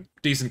pretty good.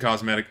 Decent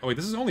cosmetic. Oh wait,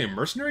 this is only a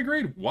mercenary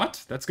grade?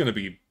 What? That's going to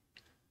be...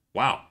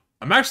 Wow.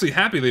 I'm actually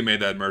happy they made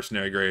that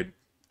mercenary grade.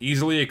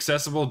 Easily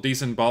accessible,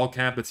 decent ball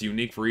cap that's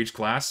unique for each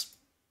class.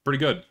 Pretty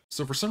good.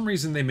 So for some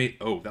reason they made...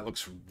 Oh, that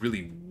looks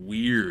really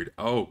weird.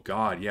 Oh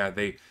god, yeah,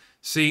 they...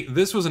 See,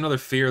 this was another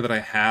fear that I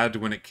had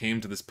when it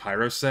came to this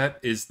Pyro set,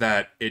 is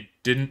that it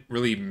didn't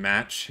really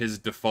match his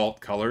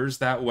default colors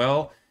that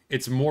well.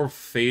 It's more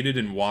faded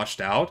and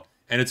washed out,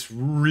 and it's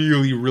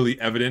really, really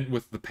evident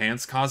with the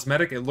pants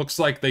cosmetic. It looks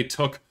like they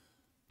took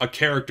a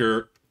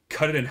character,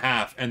 cut it in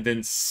half, and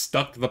then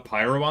stuck the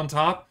Pyro on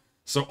top.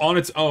 So on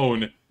its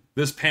own,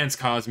 this pants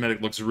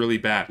cosmetic looks really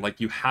bad. Like,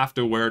 you have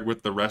to wear it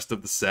with the rest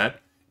of the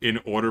set in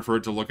order for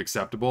it to look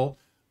acceptable.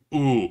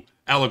 Ooh,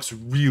 that looks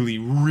really,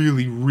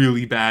 really,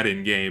 really bad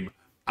in-game.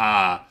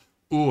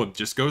 Ooh, it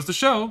just goes to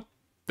show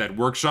that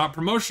workshop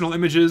promotional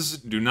images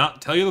do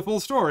not tell you the full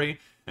story,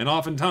 and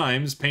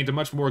oftentimes paint a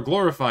much more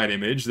glorified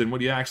image than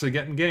what you actually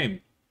get in-game.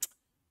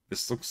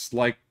 This looks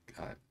like...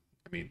 I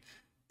mean,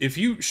 if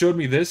you showed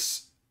me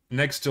this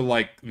next to,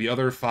 like, the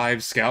other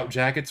 5 scout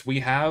jackets we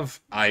have,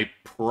 I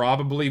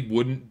probably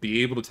wouldn't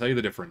be able to tell you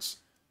the difference.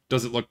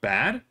 Does it look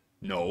bad?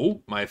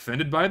 No. Am I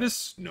offended by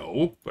this?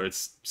 No. But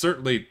it's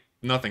certainly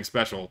nothing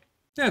special.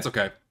 Yeah, it's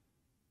okay.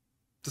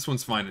 This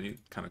one's fine. I need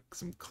kind of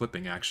some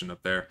clipping action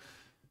up there.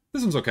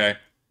 This one's okay.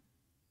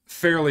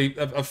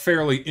 A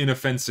fairly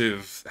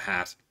inoffensive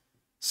hat.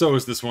 So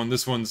is this one.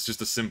 This one's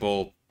just a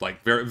simple,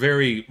 like, very,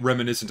 very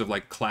reminiscent of,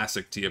 like,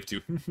 classic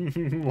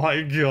TF2.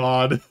 My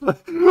god.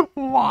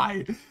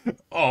 Why?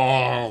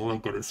 Oh,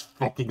 look at his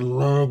fucking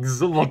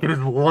legs. Look at his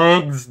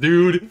legs,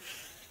 dude.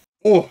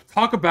 Oh,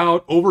 talk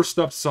about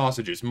overstuffed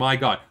sausages. My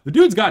god. The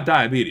dude's got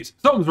diabetes.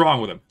 Something's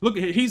wrong with him. Look,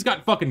 he's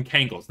got fucking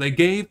cankles. They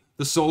gave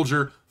the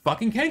soldier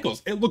fucking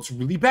cankles. It looks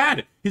really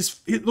bad.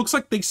 It looks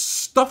like they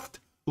stuffed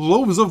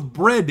loaves of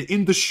bread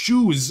in the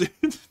shoes.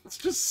 It's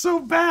just so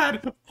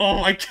bad.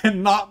 Oh, I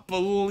cannot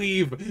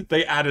believe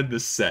they added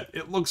this set.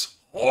 It looks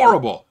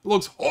horrible. It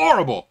looks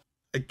horrible.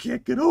 I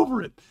can't get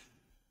over it.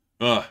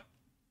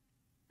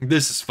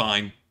 This is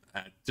fine.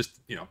 Just,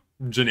 you know,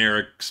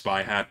 generic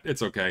spy hat.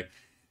 It's okay.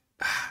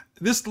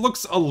 This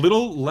looks a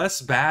little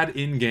less bad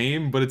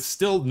in-game, but it's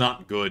still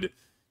not good.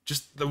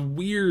 Just the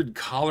weird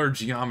collar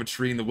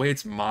geometry and the way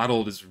it's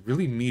modeled is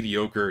really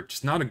mediocre.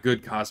 Just not a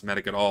good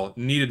cosmetic at all.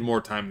 Needed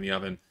more time in the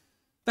oven.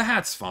 The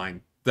hat's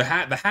fine. The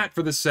hat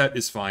for this set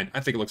is fine.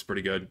 I think it looks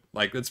pretty good.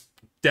 Like, it's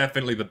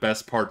definitely the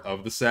best part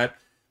of the set.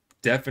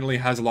 Definitely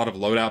has a lot of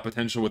loadout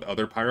potential with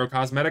other pyro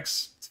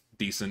cosmetics. It's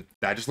decent.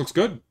 That just looks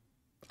good.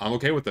 I'm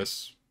okay with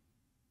this.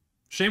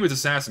 Shame it's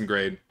assassin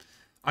grade.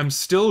 I'm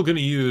still gonna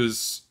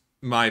use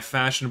my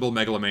fashionable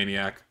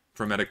megalomaniac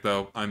for medic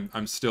though.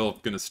 I'm still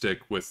gonna stick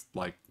with,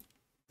 like,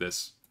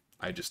 this.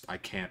 I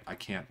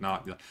can't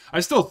not.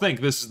 I still think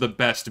this is the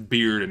best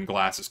beard and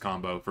glasses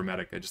combo for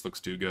medic. It just looks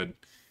too good.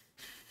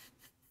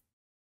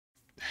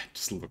 It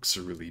just looks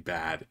really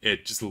bad.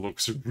 It just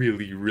looks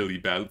really, really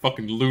bad.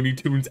 Fucking Looney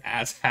Tunes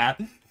ass hat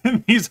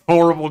and these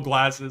horrible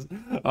glasses.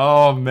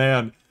 Oh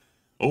man.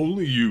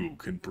 Only you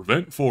can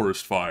prevent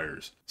forest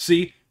fires.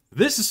 See,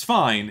 this is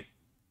fine.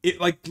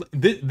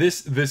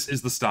 This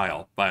is the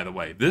style, by the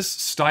way. This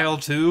style,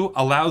 too,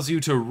 allows you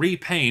to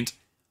repaint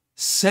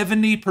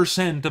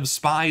 70% of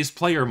Spy's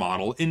player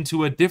model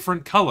into a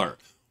different color.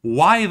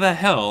 Why the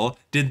hell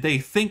did they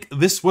think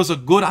this was a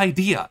good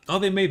idea? Oh,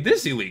 they made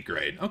this elite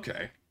grade.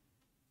 Okay.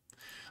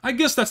 I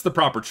guess that's the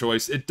proper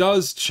choice. It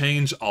does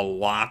change a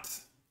lot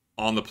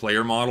on the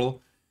player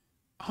model.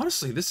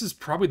 Honestly, this is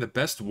probably the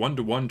best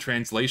one-to-one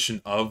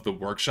translation of the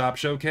workshop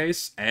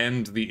showcase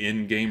and the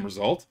in-game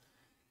result.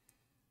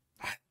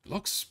 It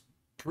looks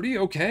pretty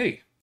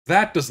okay.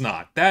 That does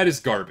not. That is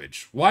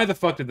garbage. Why the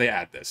fuck did they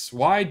add this?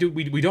 Why do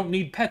we don't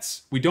need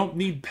pets. We don't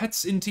need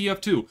pets in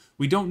TF2.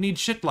 We don't need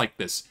shit like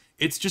this.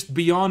 It's just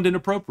beyond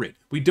inappropriate.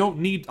 We don't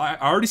need, I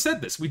already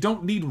said this, we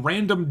don't need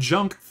random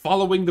junk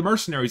following the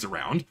mercenaries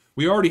around.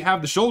 We already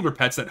have the shoulder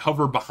pets that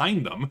hover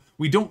behind them.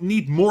 We don't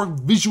need more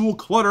visual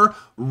clutter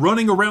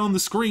running around the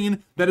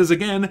screen that is,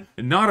 again,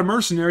 not a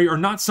mercenary or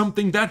not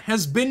something that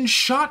has been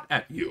shot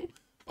at you.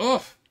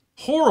 Ugh,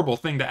 horrible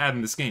thing to add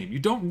in this game. You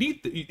don't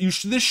need,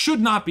 this should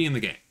not be in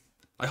the game.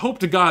 I hope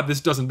to God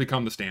this doesn't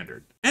become the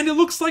standard. And it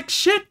looks like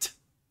shit!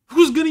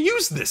 Who's gonna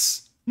use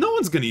this? No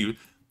one's gonna use...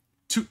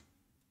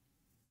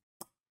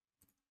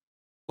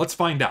 Let's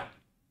find out.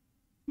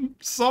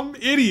 Some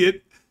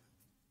idiot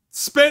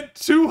spent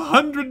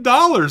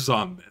 $200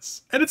 on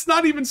this, and it's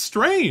not even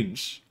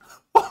strange.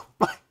 Oh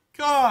my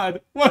God!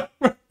 What?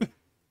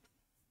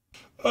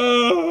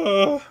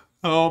 Oh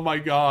my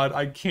God!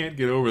 I can't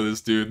get over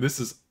this, dude. This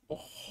is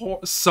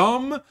who?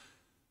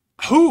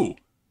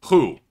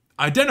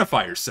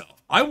 Identify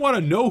yourself. I want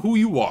to know who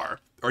you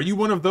are. Are you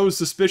one of those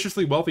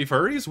suspiciously wealthy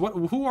furries?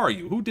 Who are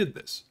you? Who did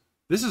this?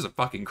 This is a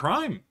fucking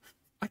crime.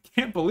 I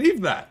can't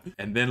believe that.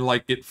 And then,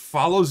 like, it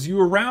follows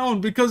you around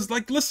because,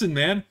 like, listen,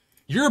 man,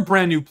 you're a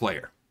brand new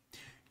player.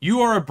 You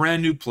are a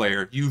brand new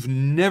player. You've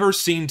never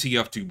seen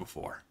TF2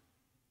 before.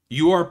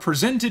 You are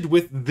presented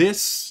with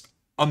this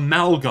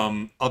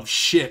amalgam of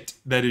shit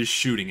that is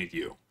shooting at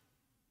you.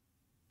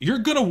 You're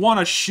gonna want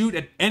to shoot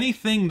at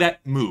anything that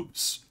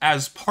moves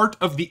as part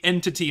of the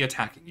entity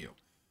attacking you.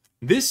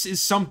 This is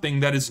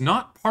something that is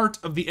not part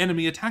of the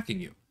enemy attacking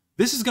you.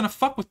 This is gonna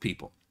fuck with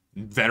people.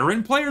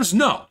 Veteran players,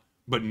 no.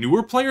 But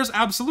newer players,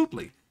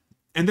 absolutely.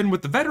 And then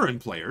with the veteran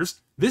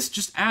players, this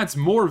just adds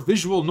more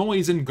visual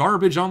noise and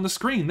garbage on the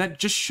screen that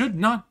just should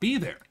not be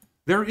there.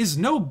 There is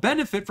no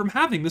benefit from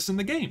having this in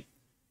the game.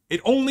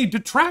 It only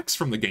detracts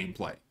from the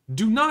gameplay.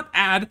 Do not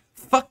add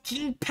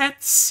fucking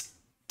pets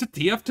to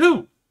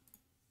TF2.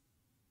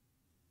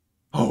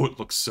 Oh, it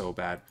looks so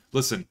bad.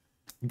 Listen,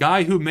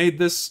 guy who made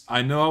this,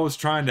 I know I was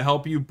trying to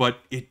help you, but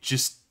it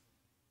just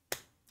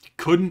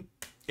couldn't.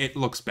 It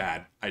looks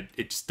bad.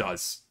 It just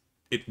does.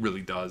 It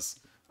really does.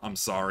 I'm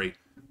sorry.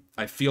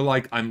 I feel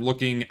like I'm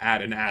looking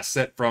at an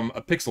asset from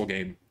a pixel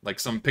game,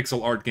 like some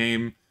pixel art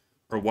game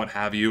or what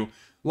have you.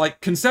 Like,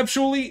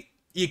 conceptually,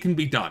 it can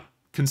be done.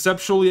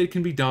 Conceptually, it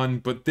can be done,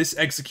 but this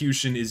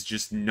execution is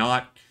just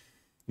not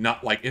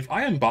like, if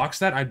I unbox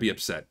that, I'd be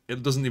upset.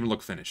 It doesn't even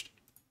look finished.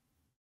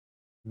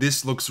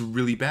 This looks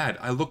really bad.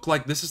 I look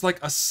like this is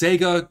like a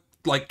Sega,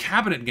 like,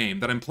 cabinet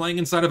game that I'm playing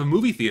inside of a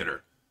movie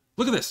theater.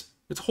 Look at this.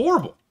 It's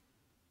horrible.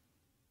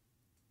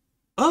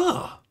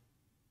 Ugh.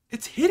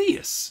 It's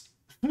hideous.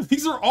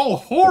 These are all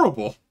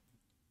horrible.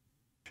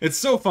 It's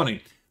so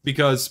funny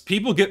because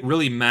people get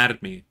really mad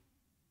at me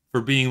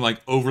for being, like,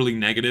 overly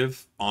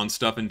negative on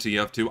stuff in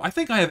TF2. I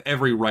think I have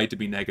every right to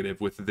be negative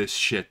with this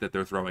shit that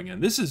they're throwing in.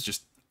 This is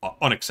just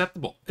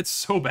unacceptable. It's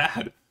so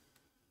bad.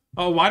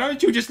 Oh, why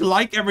don't you just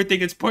like everything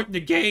that's put in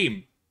the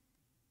game?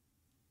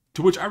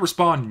 To which I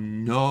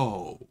respond,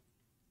 no.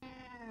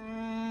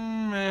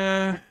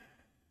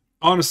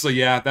 Honestly,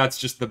 yeah, that's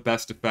just the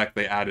best effect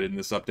they added in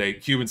this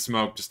update. Cuban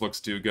Smoke just looks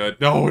too good.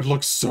 No, it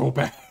looks so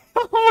bad.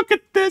 Look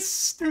at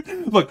this.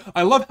 Look,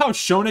 I love how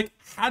Shonik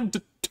had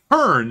to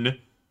turn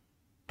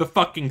the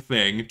fucking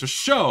thing to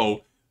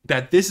show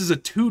that this is a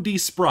 2D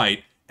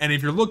sprite, and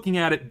if you're looking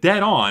at it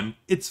dead on,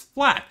 it's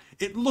flat.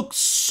 It looks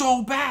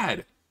so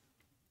bad.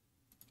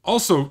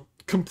 Also,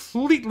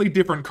 completely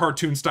different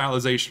cartoon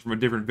stylization from a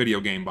different video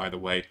game, by the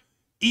way.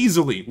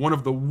 Easily one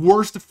of the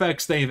worst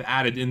effects they've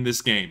added in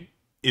this game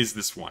is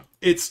this one.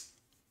 It's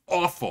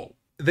awful.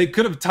 They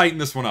could have tightened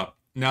this one up,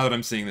 now that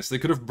I'm seeing this. They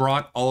could have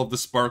brought all of the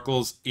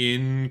sparkles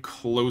in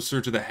closer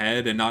to the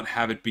head and not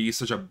have it be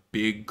such a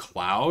big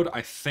cloud.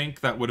 I think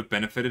that would have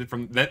benefited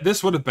from that.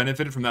 This would have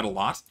benefited from that a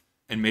lot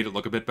and made it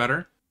look a bit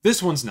better.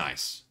 This one's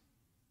nice.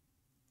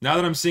 Now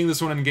that I'm seeing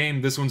this one in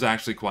game, this one's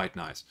actually quite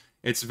nice.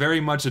 It's very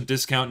much a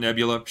discount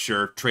Nebula.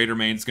 Sure, Trader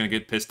Main's gonna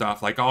get pissed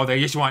off like, oh,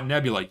 they just want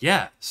Nebula.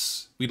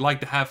 Yes, we'd like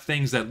to have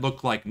things that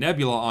look like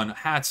Nebula on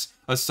hats,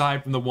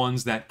 aside from the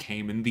ones that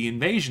came in the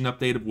Invasion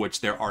update, of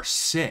which there are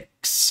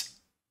 6.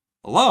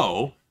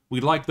 Hello?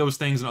 We'd like those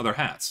things in other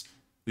hats.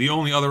 The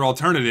only other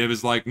alternative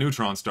is like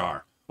Neutron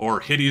Star,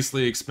 or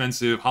hideously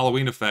expensive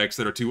Halloween effects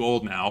that are too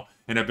old now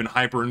and have been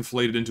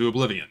hyper-inflated into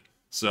oblivion.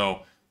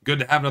 So, good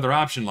to have another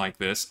option like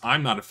this.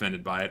 I'm not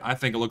offended by it. I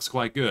think it looks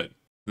quite good.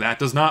 That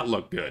does not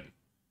look good.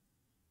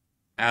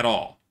 At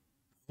all.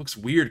 It looks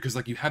weird because,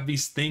 like, you have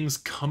these things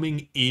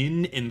coming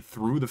in and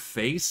through the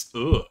face.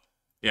 Ugh.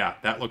 Yeah,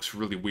 that looks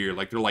really weird.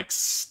 Like, they're, like,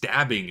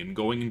 stabbing and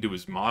going into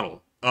his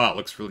model. Oh, it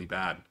looks really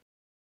bad.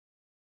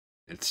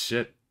 It's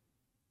shit.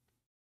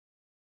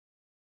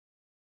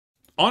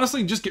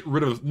 Honestly, just get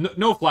rid of...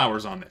 No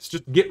flowers on this.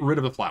 Just get rid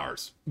of the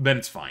flowers. Then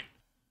it's fine.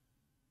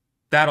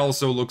 That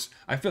also looks...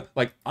 I feel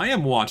like I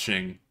am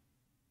watching...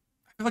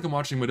 I feel like I'm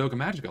watching Madoka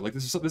Magica. Like,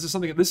 this is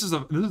something... This is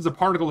a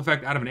particle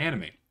effect out of an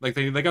anime. Like,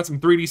 they got some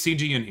 3D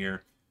CG in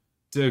here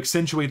to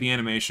accentuate the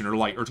animation,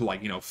 or to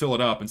like, you know, fill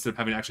it up instead of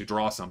having to actually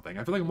draw something.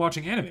 I feel like I'm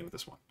watching anime with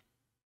this one.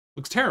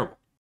 Looks terrible.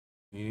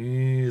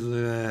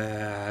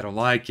 I don't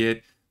like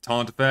it.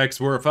 Taunt effects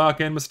were a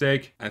fucking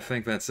mistake. I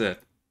think that's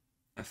it.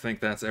 I think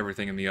that's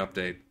everything in the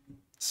update.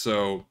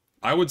 So,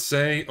 I would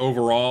say,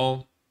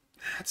 overall,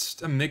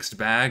 that's a mixed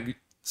bag.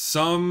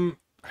 I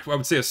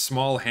would say a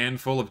small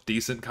handful of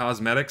decent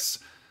cosmetics.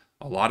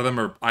 A lot of them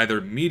are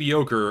either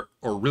mediocre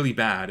or really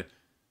bad.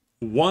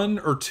 1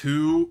 or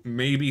 2,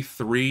 maybe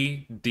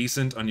 3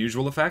 decent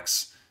unusual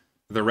effects.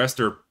 The rest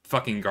are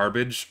fucking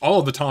garbage. All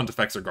of the taunt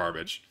effects are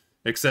garbage.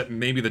 Except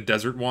maybe the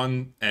desert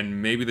one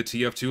and maybe the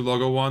TF2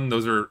 logo one.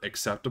 Those are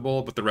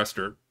acceptable, but the rest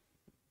are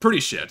pretty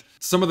shit.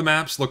 Some of the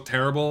maps look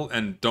terrible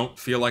and don't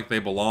feel like they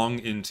belong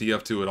in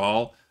TF2 at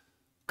all.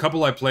 A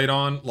couple I played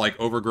on, like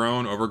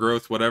Overgrown,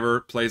 Overgrowth, whatever,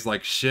 plays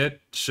like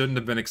shit, shouldn't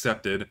have been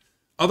accepted.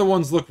 Other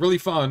ones look really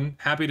fun.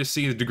 Happy to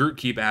see the Degroot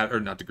Keep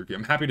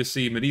I'm happy to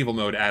see Medieval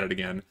Mode added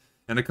again.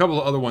 And a couple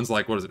of other ones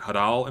like, what is it,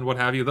 Hadal and what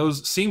have you,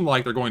 those seem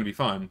like they're going to be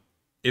fun,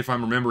 if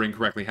I'm remembering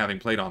correctly having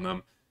played on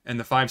them. And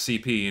the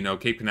 5CP, you know,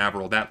 Cape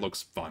Canaveral, that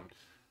looks fun.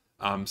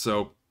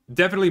 So,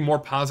 definitely more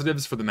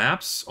positives for the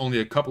maps. Only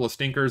a couple of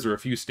stinkers, or a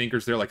few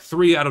stinkers there. Like,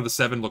 3 out of the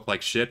 7 look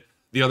like shit.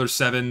 The other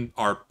 7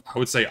 are, I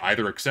would say,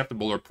 either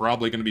acceptable or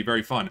probably going to be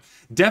very fun.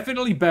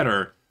 Definitely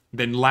better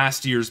than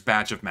last year's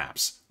batch of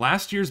maps.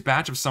 Last year's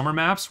batch of summer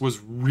maps was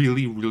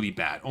really, really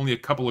bad. Only a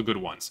couple of good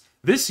ones.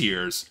 This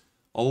year's,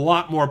 a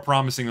lot more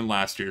promising than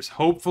last year's.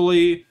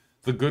 Hopefully,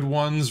 the good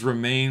ones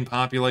remain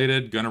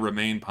populated. Gonna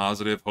remain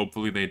positive.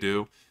 Hopefully they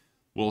do.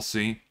 We'll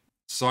see.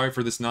 Sorry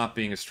for this not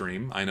being a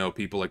stream. I know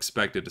people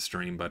expected to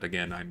stream, but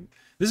again,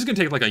 this is gonna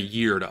take like a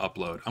year to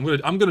upload.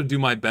 I'm gonna do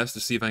my best to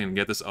see if I can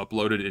get this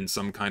uploaded in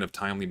some kind of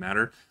timely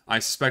manner. I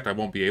suspect I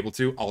won't be able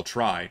to. I'll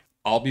try.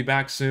 I'll be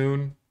back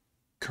soon.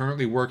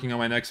 Currently working on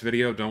my next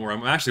video. Don't worry.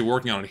 I'm actually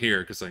working on it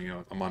here because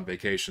I'm on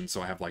vacation,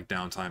 so I have like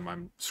downtime.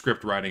 I'm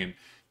script writing and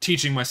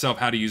teaching myself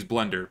how to use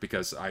Blender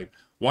because I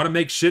want to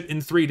make shit in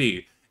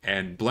 3D.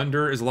 And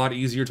Blender is a lot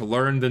easier to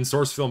learn than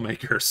Source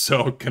Filmmaker,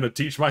 so gonna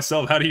teach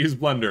myself how to use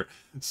Blender.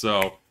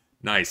 So,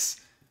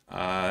 nice.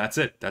 That's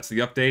it. That's the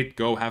update.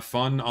 Go have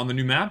fun on the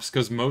new maps,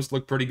 because most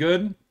look pretty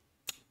good.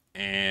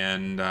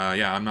 And,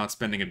 yeah, I'm not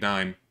spending a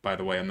dime, by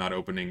the way. I'm not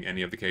opening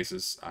any of the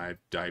cases. I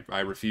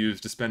refuse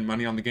to spend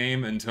money on the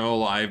game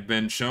until I've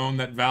been shown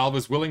that Valve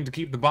is willing to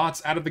keep the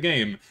bots out of the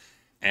game.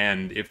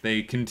 And if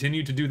they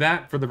continue to do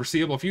that for the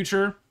foreseeable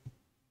future,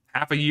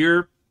 half a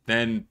year,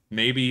 then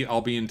maybe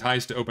I'll be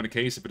enticed to open a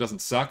case if it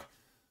doesn't suck,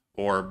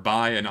 or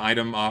buy an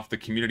item off the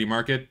community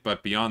market,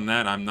 but beyond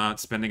that, I'm not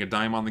spending a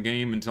dime on the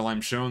game until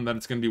I'm shown that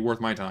it's going to be worth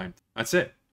my time. That's it.